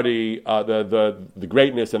the study, the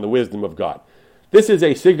greatness and the wisdom of God. This is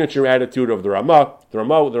a signature attitude of the Ramah. The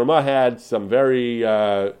Ramah had some very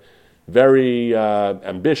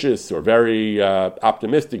ambitious or very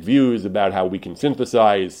optimistic views about how we can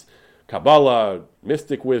synthesize Kabbalah,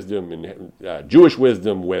 mystic wisdom, and Jewish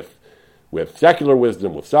wisdom with secular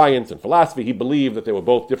wisdom, with science and philosophy. He believed that they were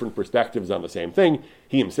both different perspectives on the same thing.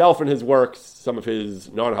 He himself, in his works, some of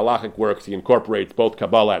his non-halachic works, he incorporates both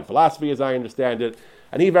Kabbalah and philosophy, as I understand it.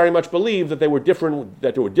 And he very much believed that there were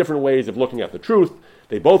different ways of looking at the truth.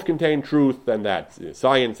 They both contain truth, and that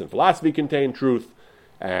science and philosophy contain truth,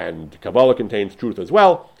 and Kabbalah contains truth as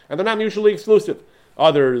well. And they're not mutually exclusive.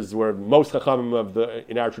 Others, where most Chachamim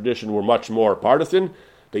in our tradition were much more partisan,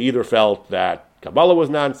 they either felt that Kabbalah was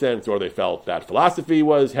nonsense, or they felt that philosophy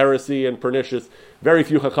was heresy and pernicious. Very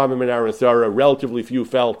few Chachamim in our Nasara, relatively few,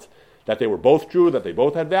 felt that they were both true, that they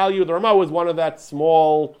both had value. The Ramah was one of that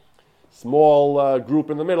small group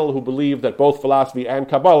in the middle who believed that both philosophy and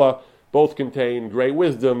Kabbalah both contain great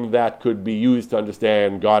wisdom that could be used to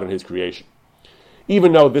understand God and His creation.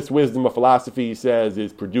 Even though this wisdom of philosophy, he says,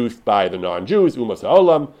 is produced by the non-Jews, Umas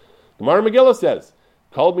Ha'olam, Gemara Megillah says,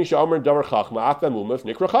 Kol mi she'omer davar chachma atam umas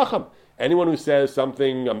nikra chacham. Anyone who says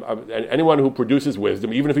something, anyone who produces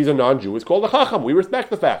wisdom, even if he's a non-Jew, is called a chacham. We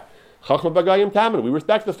respect the fact. Chachma bagayim tamen. We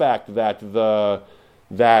respect the fact that the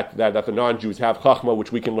non-Jews have chachma,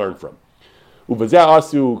 which we can learn from. I'm not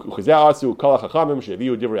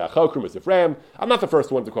the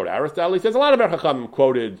first one to quote Aristotle. He says a lot of our chachamim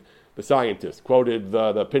quoted the scientists, quoted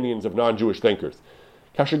the opinions of non-Jewish thinkers.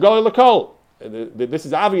 Kashagali Lakol. This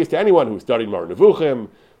is obvious to anyone who studied Mar Nevuchim,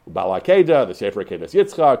 Bal HaKeda, the Sefer Kedas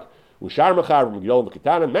Yitzchak, Ushar Mechar, Megillah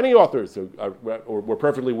V'Ketanim. Many authors were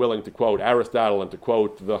perfectly willing to quote Aristotle and to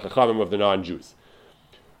quote the chachamim of the non-Jews.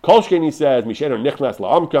 Kolshkin, he says, Misheno Nichnas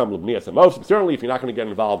La'amkam L'bniyas Amos. Certainly, if you're not going to get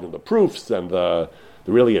involved in the proofs and the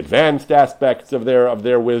really advanced aspects of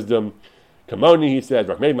their wisdom. Kamoni, he says,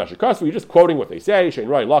 Rachmeid Mashakosvu, you're just quoting what they say. Shein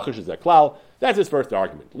Roi Lachish is Klal. That's his first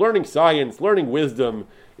argument. Learning science, learning wisdom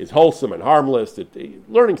is wholesome and harmless.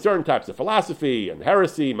 Learning certain types of philosophy and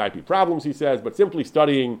heresy might be problems, he says, but simply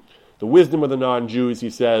studying the wisdom of the non-Jews, he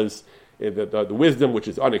says, the wisdom which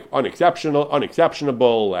is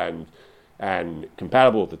unexceptionable and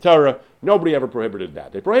compatible with the Torah, nobody ever prohibited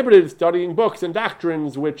that. They prohibited studying books and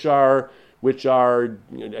doctrines which are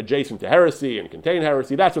adjacent to heresy and contain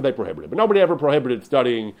heresy. That's what they prohibited. But nobody ever prohibited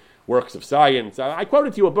studying works of science. I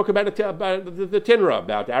quoted to you a book about the Tinra,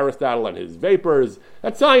 about Aristotle and his vapors.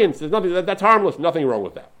 That's science. There's nothing. That's harmless. Nothing wrong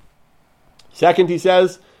with that. Second, he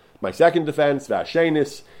says, my second defense,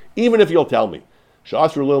 Vashenis, even if you'll tell me,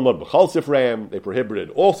 Sha'asru Lilmod B'chal Sifreim, they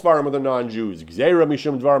prohibited all Svarim of the non-Jews, Gzeira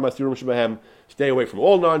Mishum Dvarim Asirum Shebehem, stay away from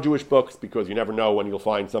all non-Jewish books because you never know when you'll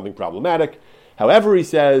find something problematic. However, he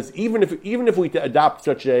says, even if we adopt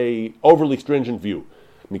such a overly stringent view,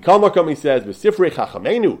 Mikal Makom, he says, B'Sifrei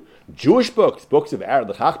Chachamenu, Jewish books of the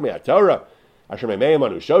Chachmei Torah, Asher Memeim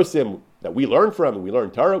Anu Shosim, that we learn from, and we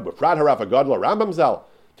learn Torah, B'Frat Harav Agadol Rambam Zal,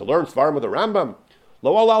 to learn Svarim of the Rambam,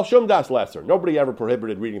 Lo Al Shum Das Lesser. Nobody ever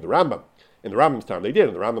prohibited reading the Rambam. In the Rambam's time, they did.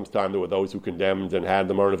 In the Rambam's time, there were those who condemned and had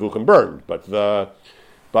the Mar Nevuchim burned. But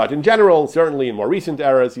in general, certainly in more recent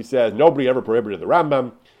eras, he says, nobody ever prohibited the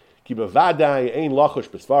Rambam. Ki b'vadai ein lachush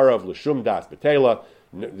b'svarav l'shum das b'tela.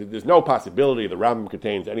 There's no possibility the Rambam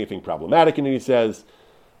contains anything problematic in it, he says,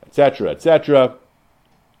 etc., etc.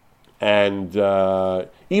 And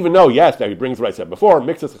even though, yes, now he brings what I said before,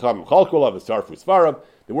 mixes chachamim chalkula v'sarfu svarav.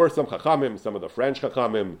 There were some chachamim, some of the French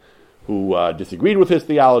chachamim, who disagreed with his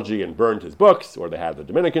theology and burned his books, or they had the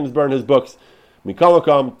Dominicans burn his books.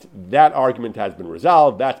 Mikamakom, that argument has been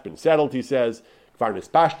resolved, that's been settled, he says. That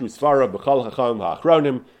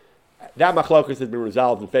machlokas has been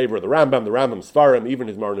resolved in favor of the Rambam. The Rambam's Svarim, even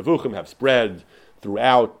his Mar Nevuchim, have spread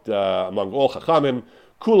throughout among all Chachamim.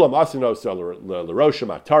 Kulam asinos l'rosham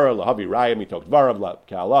atara l'havi raya mitok dvarav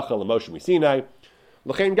ka'alacha l'moshe misinai.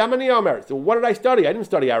 L'chein gamani omer. So what did I study? I didn't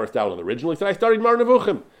study Aristotle originally. So I studied Mar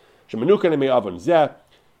Nevuchim. He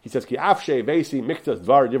says, Ki afshe vesi miktas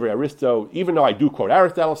dvar divrei Aristo. Even though I do quote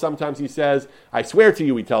Aristotle, sometimes he says, I swear to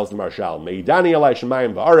you, he tells the Marshal, Meidani alai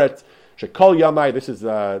shemayim va'aret, shekol yamai, this is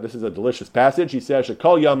a delicious passage, he says,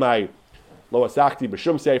 shekol yamai lo asakti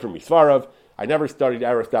b'shum sefer misvarav. I never studied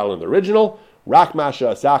Aristotle in the original. Rak masha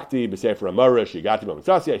asakti b'sefer amora, shigati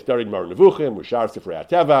b'mitzasi. I studied Mar Nevuchim, Rishar Sifrei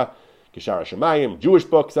Ateva, Kishar HaShemayim, Jewish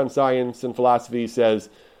books on science and philosophy, he says,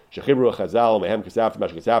 Shechibru Chazal, Mehem Kasafti,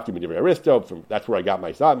 Mash Kasafti, Medivrei Aristo. That's where I got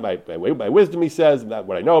my wisdom, he says, and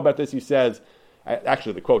what I know about this, he says.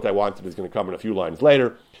 Actually, the quote I wanted is going to come in a few lines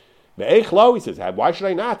later. Ve'echlo, he says, why should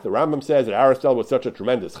I not? The Rambam says that Aristotle was such a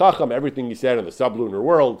tremendous chacham. Everything he said in the sublunar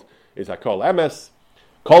world is Hakol Emes.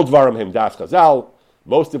 Kol Dvarim Him Das Chazal.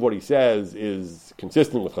 Most of what he says is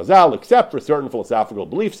consistent with Chazal, except for certain philosophical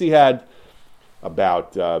beliefs he had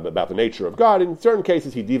about the nature of God. In certain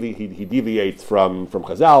cases, he deviates from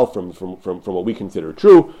Chazal, from what we consider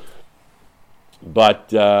true.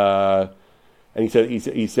 But and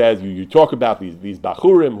he says you talk about these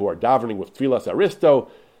bachurim who are davening with tfilas aristo.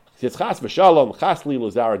 He says chas v'shalom chasli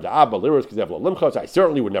luzara da'aba liros kizev limchos. I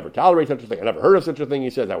certainly would never tolerate such a thing. I never heard of such a thing. He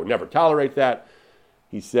says I would never tolerate that.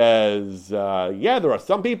 He says, there are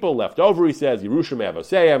some people left over, he says, Yerushim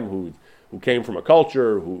Avoseim, who came from a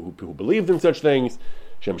culture, who believed in such things.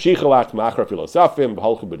 We still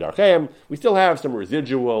have some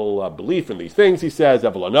residual belief in these things, he says.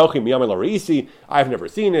 I've never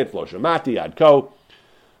seen it. Lule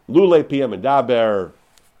piyam medaber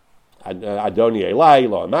adoni elai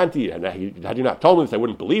lo amanti. Had you not told me this, I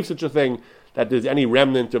wouldn't believe such a thing. That there's any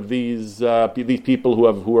remnant of these people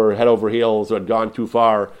who are head over heels or had gone too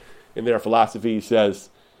far in their philosophy, he says,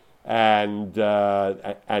 and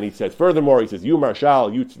he says furthermore, he says, you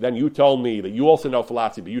Marshal, you told me that you also know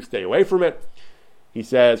philosophy, but you stay away from it. He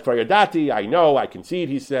says, Kragadati, I concede,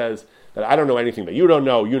 he says, that I don't know anything that you don't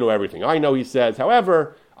know, you know everything I know, he says.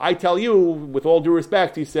 However, I tell you, with all due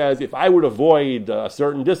respect, he says, if I would avoid a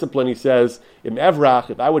certain discipline, he says,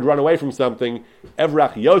 if I would run away from something,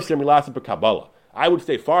 evrach yoser milasip Kabbalah. I would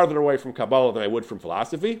stay farther away from Kabbalah than I would from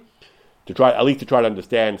philosophy, at least to try to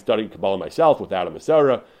understand, study Kabbalah myself without a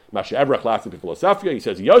Masorah. Masha evrach lasip philosophia. He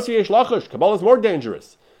says, yosi yesh lachash. Kabbalah is more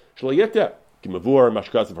dangerous. Shlayita kimavur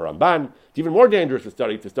mashkasav Ramban. It's even more dangerous to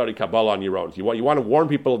study Kabbalah on your own. So you want to warn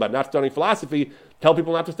people about not studying philosophy. Tell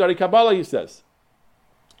people not to study Kabbalah. He says.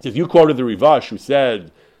 He says, you quoted the Rivash who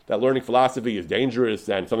said that learning philosophy is dangerous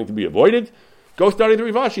and something to be avoided. Go study the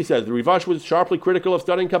Rivash, he says. The Rivash was sharply critical of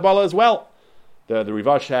studying Kabbalah as well. The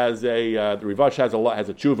Rivash has a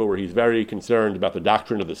tshuva where he's very concerned about the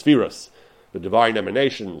doctrine of the spheros, the divine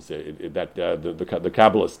emanations, that the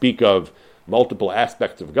Kabbalah speak of multiple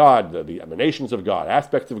aspects of God, the emanations of God,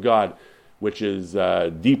 aspects of God, which is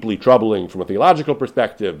deeply troubling from a theological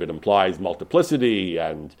perspective. It implies multiplicity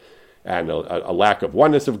and a lack of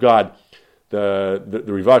oneness of God. The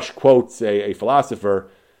Rivash quotes a philosopher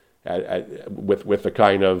with a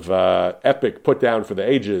kind of epic put down for the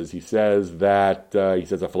ages. He says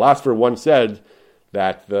a philosopher once said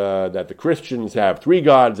that the Christians have 3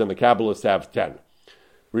 gods and the Kabbalists have 10.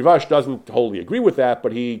 Rivash doesn't wholly agree with that,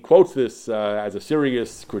 but he quotes this as a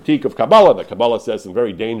serious critique of Kabbalah. That Kabbalah says some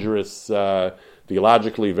very dangerous,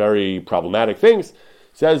 theologically very problematic things.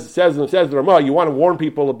 Says the Ramah, you want to warn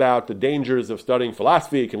people about the dangers of studying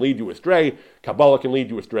philosophy. It can lead you astray. Kabbalah can lead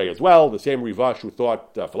you astray as well. The same Rivash who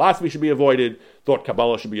thought philosophy should be avoided, thought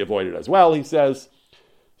Kabbalah should be avoided as well, he says.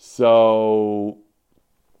 So,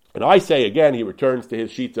 and I say again, he returns to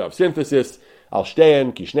his shita of synthesis, al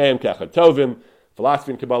shtein, kishneim, kechat tovim,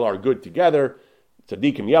 philosophy and Kabbalah are good together,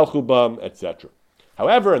 tzadikim yelchu bam, etc.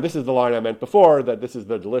 However, and this is the line I meant before, that this is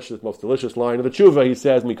the most delicious line of the tshuva, he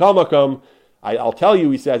says, mikal makom, I'll tell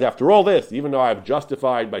you, he says, after all this, even though I've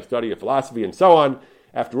justified my study of philosophy and so on,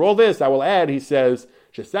 after all this, I will add, he says,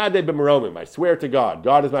 Shesade b'meromim, I swear to God,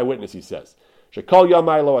 God is my witness, he says. Shekol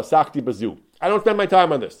yamai lo asakti bazu. I don't spend my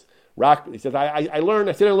time on this. He says, I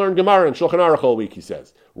sit and learn Gemara and Shulchan Aruch all week, he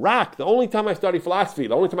says. The only time I study philosophy,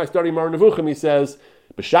 the only time I study Mar Nevuchim, he says,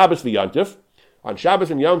 b'Shabbos v'Yontif, on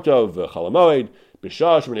Shabbos and Yom Tov, Chalamoid,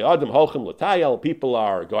 b'Shash v'nei Adam holchem l'tayel, people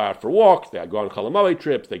go out for walks, they go on Chalamoid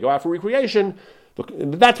trips, they go out for recreation.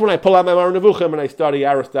 That's when I pull out my Mar Nevuchim and I study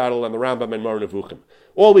Aristotle and the Rambam and Mar Nevuchim.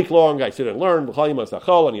 All week long, I sit and learn B'chalim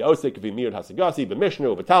Asachol and Yosek v'Miyud Hasagasi,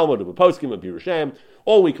 b'Mishnah, b'Talmud, b'Poskim, b'Pirushem.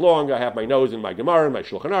 All week long, I have my nose in my Gemara and my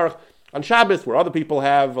Shulchan Aruch. On Shabbos, where other people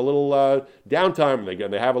have a little downtime,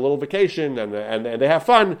 they have a little vacation and they have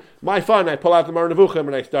fun. My fun, I pull out the Mar Nevuchim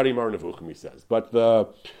and I study Mar Nevuchim, he says. But the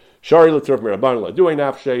Shari L'tzurf Mirabban L'doing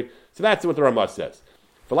Nafshe. So that's what the Ramah says.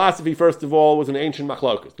 Philosophy, first of all, was an ancient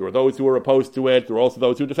machlokas. There were those who were opposed to it. There were also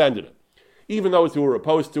those who defended it. Even those who were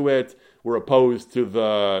opposed to it were opposed to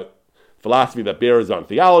the philosophy that bears on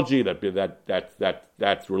theology,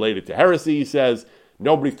 that's related to heresy, he says.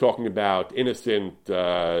 Nobody's talking about innocent,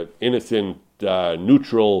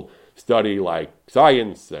 neutral study like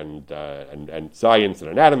science and science and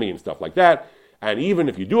anatomy and stuff like that. And even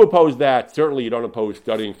if you do oppose that, certainly you don't oppose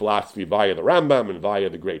studying philosophy via the Rambam and via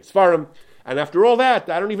the great Sfarim. And after all that,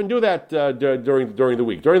 I don't even do that during the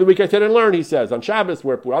week. During the week I sit and learn, he says. On Shabbos,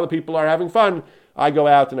 where other people are having fun, I go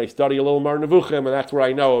out and I study a little Mar Nevuchim, and that's where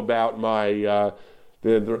I know about my...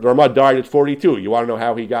 The Ramah died at 42. You want to know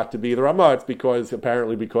how he got to be the Ramah? It's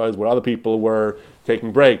apparently because when other people were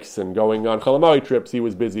taking breaks and going on Chalamoy trips, he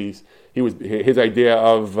was busy. His idea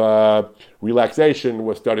of relaxation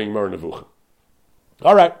was studying Mar Nevuchim.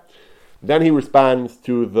 All right. Then he responds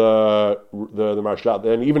to the Marshal,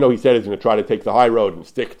 and even though he said he's going to try to take the high road and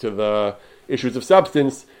stick to the issues of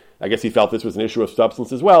substance, I guess he felt this was an issue of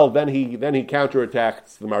substance as well. Then he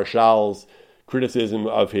counterattacks the Marshal's criticism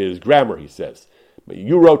of his grammar. He says,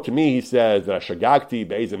 "You wrote to me," he says, "that shagagti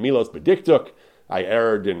be'ezeh milos bediktuk. I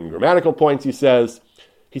erred in grammatical points." He says,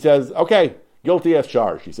 "Okay, guilty as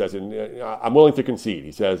charged." He says, "I'm willing to concede."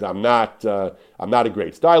 He says, "I'm not a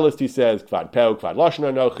great stylist." He says, "Kvad peu, kvad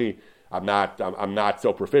lashon anochi." I'm not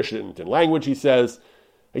so proficient in language. He says,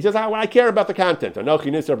 I care about the content.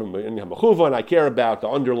 Anochi nisar b'mechuva, and I care about the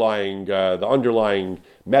underlying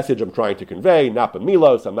message I'm trying to convey. Not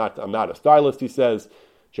b'milos. I'm not a stylist. He says,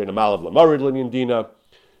 "She'namalav lamarid l'nyandina."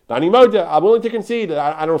 I'm willing to concede.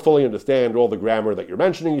 I don't fully understand all the grammar that you're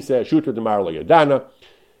mentioning. He says, "Shutra demar yadana."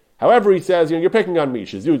 However, he says, you're picking on me.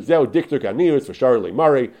 Shizud zeu diktuk anius v'shar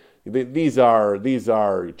mari. These are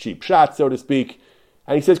cheap shots, so to speak.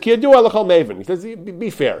 And he says, "Ki yadu elachal maven." He says, "Be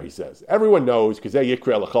fair." He says, "Everyone knows because they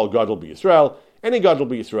yikra elachal gadol b'Yisrael. Any gadol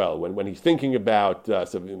b'Yisrael when he's thinking about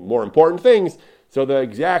some more important things. So the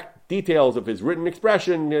exact details of his written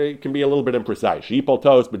expression can be a little bit imprecise. Sheipol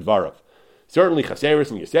tos b'dvarav. Certainly chaseris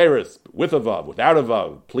and yaseris, with a vav, without a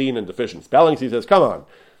vav, clean and deficient spellings." He says, "Come on,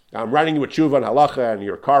 I'm writing you a tshuva and halacha, and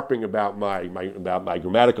you're carping about my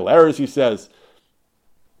grammatical errors." He says,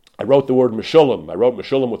 "I wrote the word meshulam. I wrote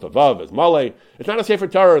meshulam with a vav as malay. It's not a sefer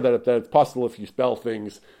Torah that it's possible if you spell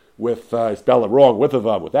things spell it wrong with a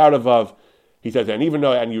vav, without a vav." He says, and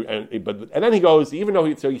then he goes,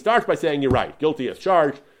 so he starts by saying, "You're right, guilty as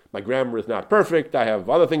charged. My grammar is not perfect. I have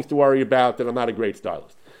other things to worry about, and I'm not a great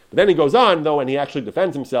stylist." But then he goes on, though, and he actually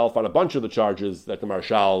defends himself on a bunch of the charges that the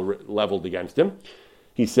Marshal leveled against him.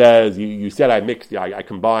 He says, you said I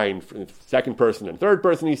combined second person and third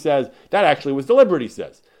person. He says, that actually was deliberate, he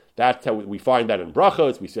says. That's how we find that in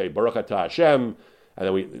brachos. We say, Baruch atah Hashem, and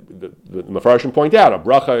then the Mefarshim point out, a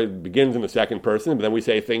bracha begins in the second person, but then we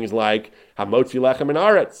say things like, Hamotzi lechem min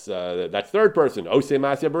aretz, that's third person, Oseh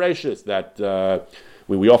masya bereshis, that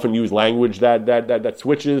we often use language that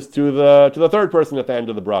switches to the third person at the end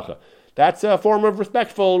of the bracha. That's a form of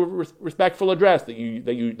respectful address that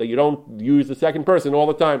you don't use the second person all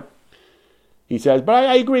the time. He says, but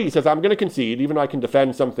I agree. He says, I'm going to concede, even though I can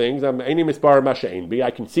defend some things. I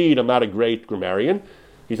concede I'm not a great grammarian.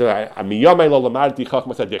 He says, I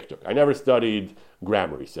never studied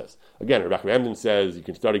grammar, he says. Again, Rebbe Emden says you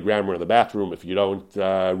can study grammar in the bathroom if you don't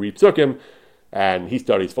read psukim. And he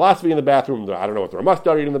studies philosophy in the bathroom. I don't know what the Ramah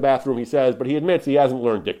studied in the bathroom, he says, but he admits he hasn't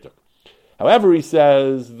learned diktuk. However, he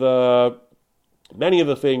says many of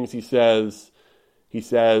the things he says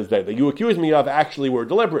that you accuse me of actually were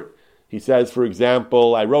deliberate. He says, for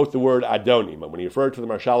example, I wrote the word Adoni. When he referred to the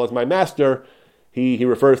Marshal as my master, he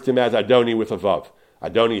refers to him as Adoni with a vav.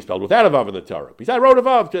 Adoni is spelled without a vav in the Torah. He said, I wrote a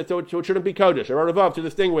vav, so it shouldn't be kodesh. I wrote a vav to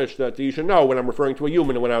distinguish that you should know when I'm referring to a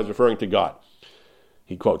human and when I was referring to God.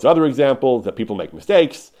 He quotes other examples that people make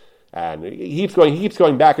mistakes, and he keeps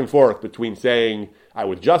going back and forth between saying I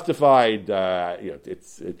was justified,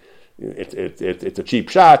 it's a cheap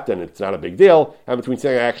shot and it's not a big deal, and between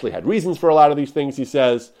saying I actually had reasons for a lot of these things. He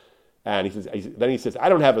says, and he says, I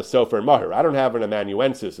don't have a sofer mahir, I don't have an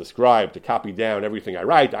amanuensis, a scribe to copy down everything I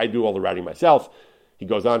write. I do all the writing myself. He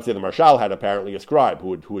goes on to say the Marshal had apparently a scribe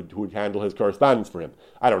who would handle his correspondence for him.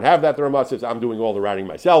 I don't have that. The Ramah says I'm doing all the writing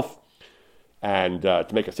myself. And to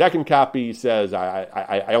make a second copy, he says,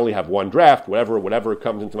 I only have one draft. Whatever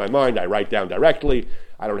comes into my mind, I write down directly.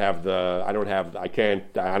 I don't have the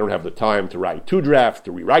time to write two drafts,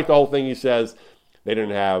 to rewrite the whole thing, he says. They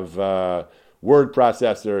didn't have word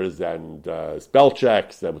processors and spell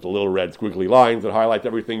checks with the little red squiggly lines that highlight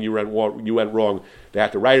everything you went wrong. They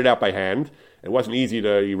had to write it out by hand. It wasn't easy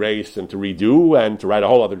to erase and to redo, and to write a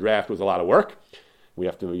whole other draft was a lot of work. We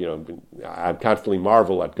have to, I constantly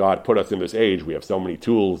marvel that God put us in this age. We have so many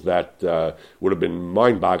tools that would have been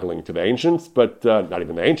mind-boggling to the ancients, but not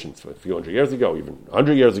even the ancients, a few hundred years ago, even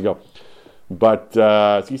 100 years ago. But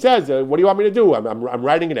so he says, what do you want me to do? I'm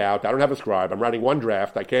writing it out. I don't have a scribe. I'm writing one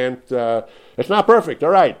draft. I can't, it's not perfect.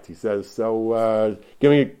 All right. He says, so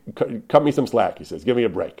cut me some slack. He says, give me a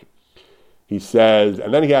break. He says,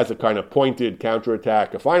 and then he has a kind of pointed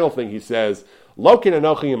counterattack. A final thing he says, Lokin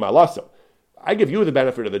anochi malaso. I give you the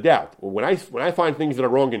benefit of the doubt. When I find things that are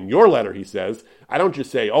wrong in your letter, he says, I don't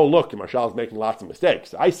just say, oh, look, Marshal is making lots of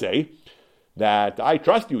mistakes. I say that I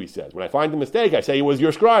trust you, he says. When I find a mistake, I say it was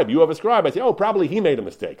your scribe. You have a scribe. I say, oh, probably he made a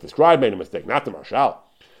mistake. The scribe made a mistake, not the Marshal.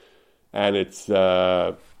 And it's,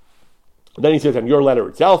 then he says, in your letter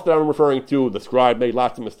itself that I'm referring to, the scribe made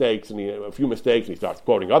lots of mistakes, and a few mistakes, and he starts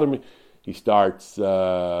quoting other, he starts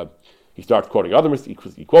He starts quoting other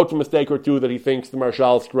mistakes. He quotes a mistake or two that he thinks the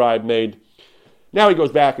Maharshal scribe made. Now he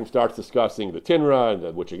goes back and starts discussing the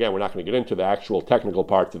Tinra, which again, we're not going to get into the actual technical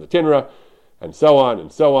parts of the Tinra, and so on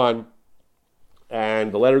and so on.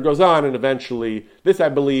 And the letter goes on, and eventually, this I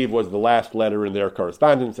believe was the last letter in their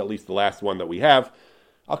correspondence, at least the last one that we have.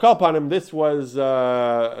 I'll call upon him. This was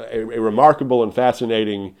a remarkable and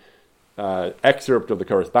fascinating excerpt of the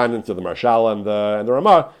correspondence of the Maharshal and the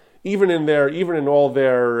Ramah. Even in all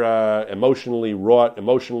their emotionally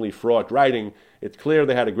fraught writing, it's clear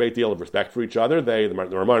they had a great deal of respect for each other. The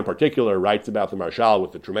Ramah in particular writes about the Maharshal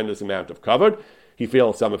with a tremendous amount of kavod. He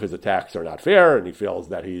feels some of his attacks are not fair, and he feels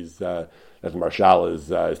that that the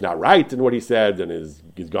Maharshal is not right in what he said, and has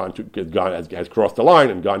crossed the line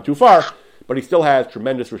and gone too far. But he still has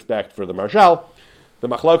tremendous respect for the Maharshal. The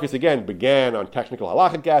machlokus again began on technical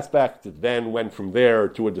halachic aspects. It then went from there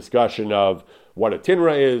to a discussion of what a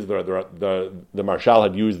tinra is. The Maharshal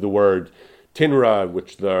had used the word tinra,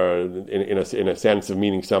 which in a sense of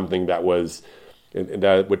meaning something that was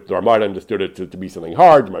that which the Ramad understood it to be something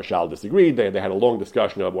hard. The Maharshal disagreed. They had a long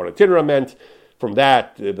discussion of what a tinra meant. From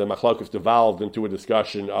that, the machlokus devolved into a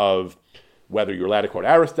discussion of whether you're allowed to quote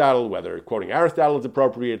Aristotle, whether quoting Aristotle is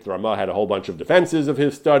appropriate. The Ramah had a whole bunch of defenses of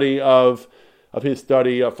his study of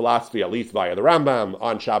philosophy, at least via the Rambam,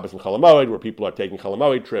 on Shabbos and Chol HaMoed, where people are taking Chol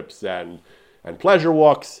HaMoed trips and pleasure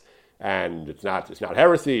walks, and it's not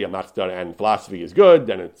heresy. I'm not studying, and philosophy is good,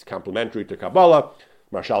 and it's complementary to Kabbalah.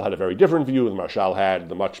 Maharshal had a very different view. The Maharshal had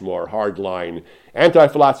the much more hardline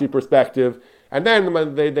anti-philosophy perspective. And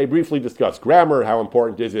then they briefly discussed grammar. How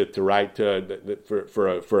important is it to write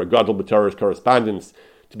for a Gadol B'Torah's correspondence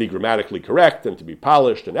to be grammatically correct and to be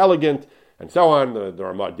polished and elegant and so on. The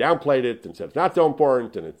Ramah downplayed it and said it's not so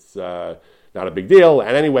important and it's not a big deal.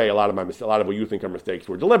 And anyway, a lot of what you think are mistakes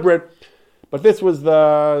were deliberate. But this was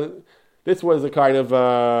a kind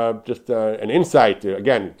of just an insight.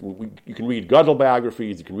 Again, you can read Gadol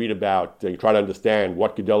biographies. You can read about. You try to understand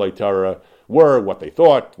what Gedolei Torah were, what they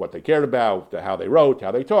thought, what they cared about, how they wrote,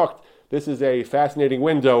 how they talked. This is a fascinating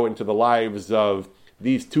window into the lives of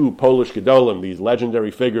these two Polish Gedolim, these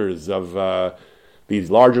legendary figures of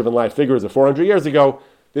these larger-than-life figures of 400 years ago.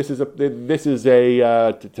 This is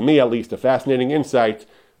to me at least, a fascinating insight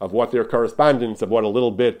of what their correspondence, of what a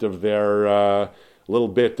little bit of their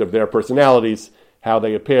personalities, how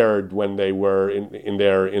they appeared when they were in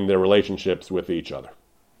their relationships with each other.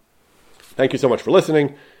 Thank you so much for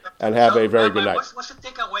listening, and have a very good night. What's the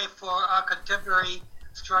takeaway for our contemporary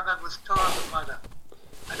struggle with Torah and Mada?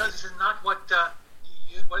 I know this is not what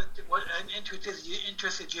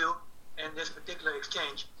interested you in this particular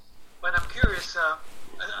exchange, but I'm curious.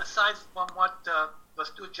 Aside from what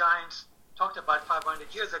those two giants talked about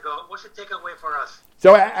 500 years ago, what's the takeaway for us?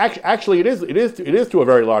 So actually, it is to a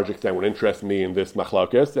very large extent what interests me in this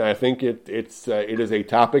machlokas, and I think it is a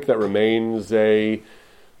topic that remains a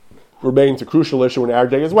crucial issue in our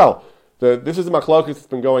day as well. This is a machlokas that's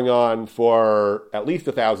been going on for at least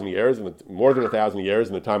 1,000 years, and more than 1,000 years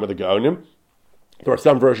in the time of the Gaonim. There are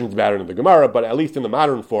some versions about it in the Gemara, but at least in the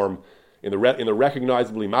modern form, in the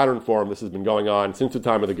recognizably modern form, this has been going on since the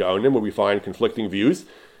time of the Gaonim, where we find conflicting views.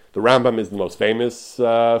 The Rambam is the most famous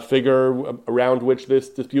figure around which this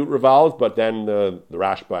dispute revolves, but then the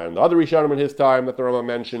Rashba and the other Rishonim in his time that the Rambam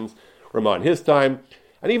mentions, Ramah in his time.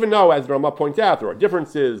 And even though, as the Ramah points out, there are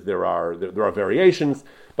differences, there are variations,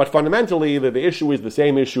 but fundamentally the issue is the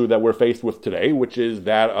same issue that we're faced with today, which is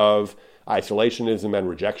that of isolationism and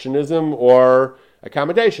rejectionism, or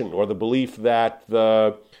accommodation, or the belief that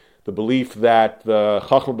the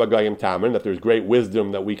Chachma B'Gayim Tamen, that there's great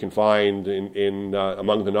wisdom that we can find in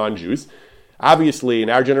among the non-Jews. Obviously,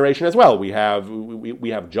 in our generation as well, we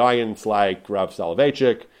have giants like Rav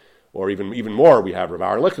Soloveitchik, or even more, we have Rav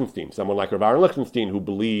Aaron Lichtenstein, someone like Rav Aaron Lichtenstein who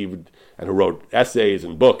believed and who wrote essays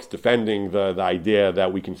and books defending the idea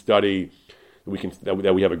that we can study,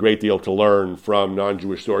 that we have a great deal to learn from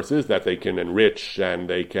non-Jewish sources, that they can enrich and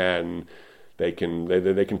they can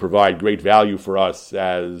provide great value for us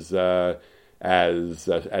as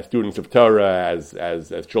students of Torah,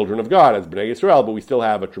 as children of God, as Bnei Yisrael. But we still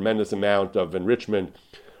have a tremendous amount of enrichment.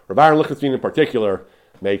 Rav Aaron Lichtenstein in particular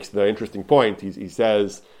makes the interesting point. He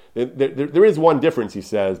says there is one difference, he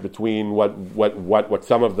says, between what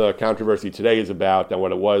some of the controversy today is about and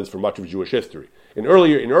what it was for much of Jewish history. In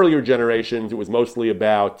earlier generations, it was mostly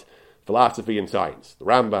about philosophy and science, the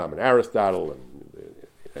Rambam and Aristotle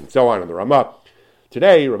and so on, and the Ramah.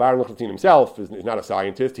 Today, Rav Aaron Lichtenstein himself is not a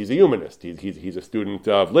scientist; he's a humanist. He's a student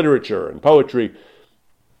of literature and poetry.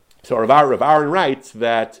 So Rav Aaron writes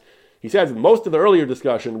that he says most of the earlier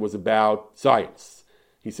discussion was about science,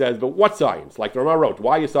 He says, but what science? Like the Rama wrote,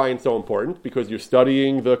 why is science so important? Because you're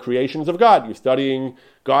studying the creations of God. You're studying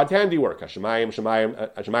God's handiwork. Hashemayim,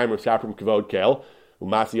 Hashemayim Saprim Kavod Kel,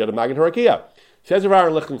 Umasi Yad Magid Harakia. Says Rav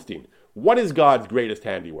Aaron Lichtenstein, what is God's greatest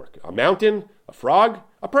handiwork? A mountain? A frog?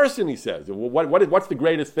 A person, he says. What's the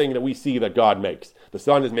greatest thing that we see that God makes? The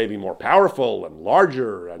sun is maybe more powerful and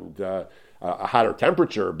larger and a hotter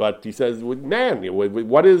temperature, but he says, man,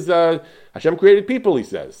 what is Hashem created people, he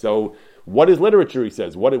says. So what is literature, he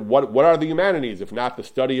says? What are the humanities, if not the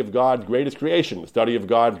study of God's greatest creation, the study of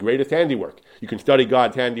God's greatest handiwork? You can study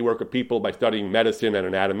God's handiwork of people by studying medicine and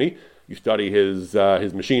anatomy. You study his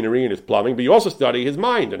machinery and his plumbing, but you also study his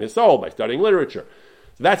mind and his soul by studying literature.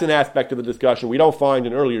 So that's an aspect of the discussion. We don't find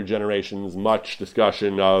in earlier generations much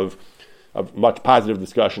discussion of much positive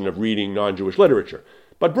discussion of reading non-Jewish literature.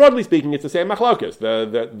 But broadly speaking, it's the same machlokas.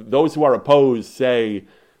 Those who are opposed say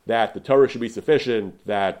that the Torah should be sufficient,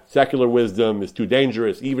 that secular wisdom is too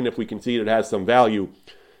dangerous, even if we concede it has some value,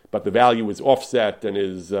 but the value is offset and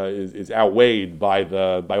is outweighed by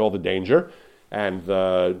all the danger and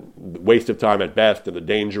the waste of time at best and the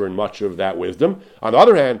danger in much of that wisdom. On the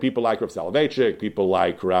other hand, people like Rav Soloveitchik, people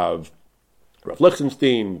like Rav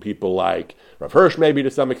Lichtenstein, people like Rav Hirsch maybe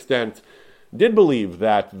to some extent, did believe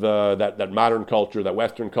that that modern culture, that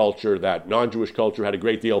Western culture, that non-Jewish culture had a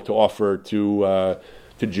great deal to offer to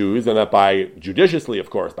Jews, and that by judiciously,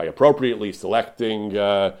 of course, by appropriately selecting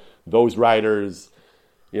those writers,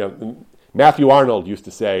 Matthew Arnold used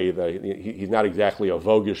to say that he's not exactly a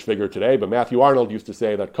voguish figure today, but Matthew Arnold used to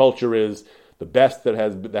say that culture is the best that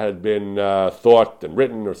had been thought and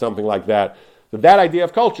written, or something like that. That idea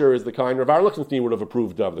of culture is the kind Rav Aaron Lichtenstein would have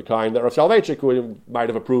approved of, the kind that Rav Soloveitchik might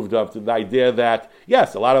have approved of. The idea that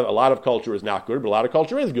yes, a lot of culture is not good, but a lot of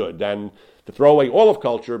culture is good, and to throw away all of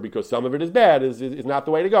culture because some of it is bad is not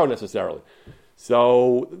the way to go necessarily.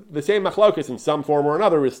 So the same machlokus in some form or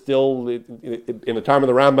another is still, in the time of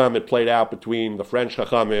the Rambam, it played out between the French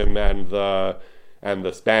Chachamim and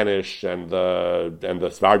the Spanish and the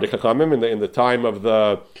Sephardic Chachamim. In the time of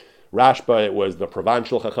the Rashba, it was the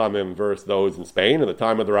Provençal Chachamim versus those in Spain. In the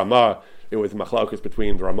time of the Ramah, it was machlokus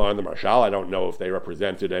between the Ramah and the Marshal. I don't know if they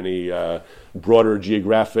represented any broader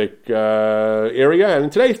geographic area. And in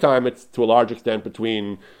today's time, it's to a large extent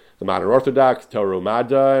between the modern Orthodox, Torah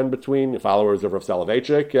Umada, and between the followers of Rav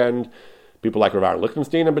Soloveitchik and people like Rav Aaron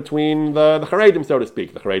Lichtenstein, and between the Haredim, so to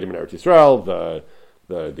speak, the Haredim in Eretz Yisrael, the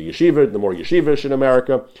yeshiva, the more yeshivish in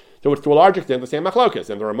America. So it's to a large extent the same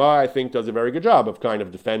machlokas. And the Ramah, I think, does a very good job of kind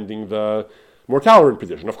of defending the more tolerant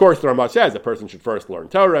position. Of course, the Ramah says a person should first learn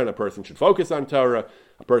Torah, and a person should focus on Torah.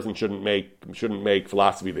 A person shouldn't make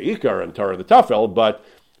philosophy the ikar and Torah the tafel.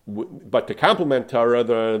 But to complement Torah,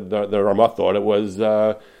 the Ramah thought it was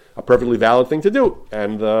a perfectly valid thing to do,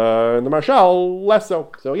 and the Marshal less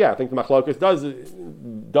so. So yeah, I think the machlokas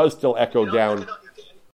does still echo down.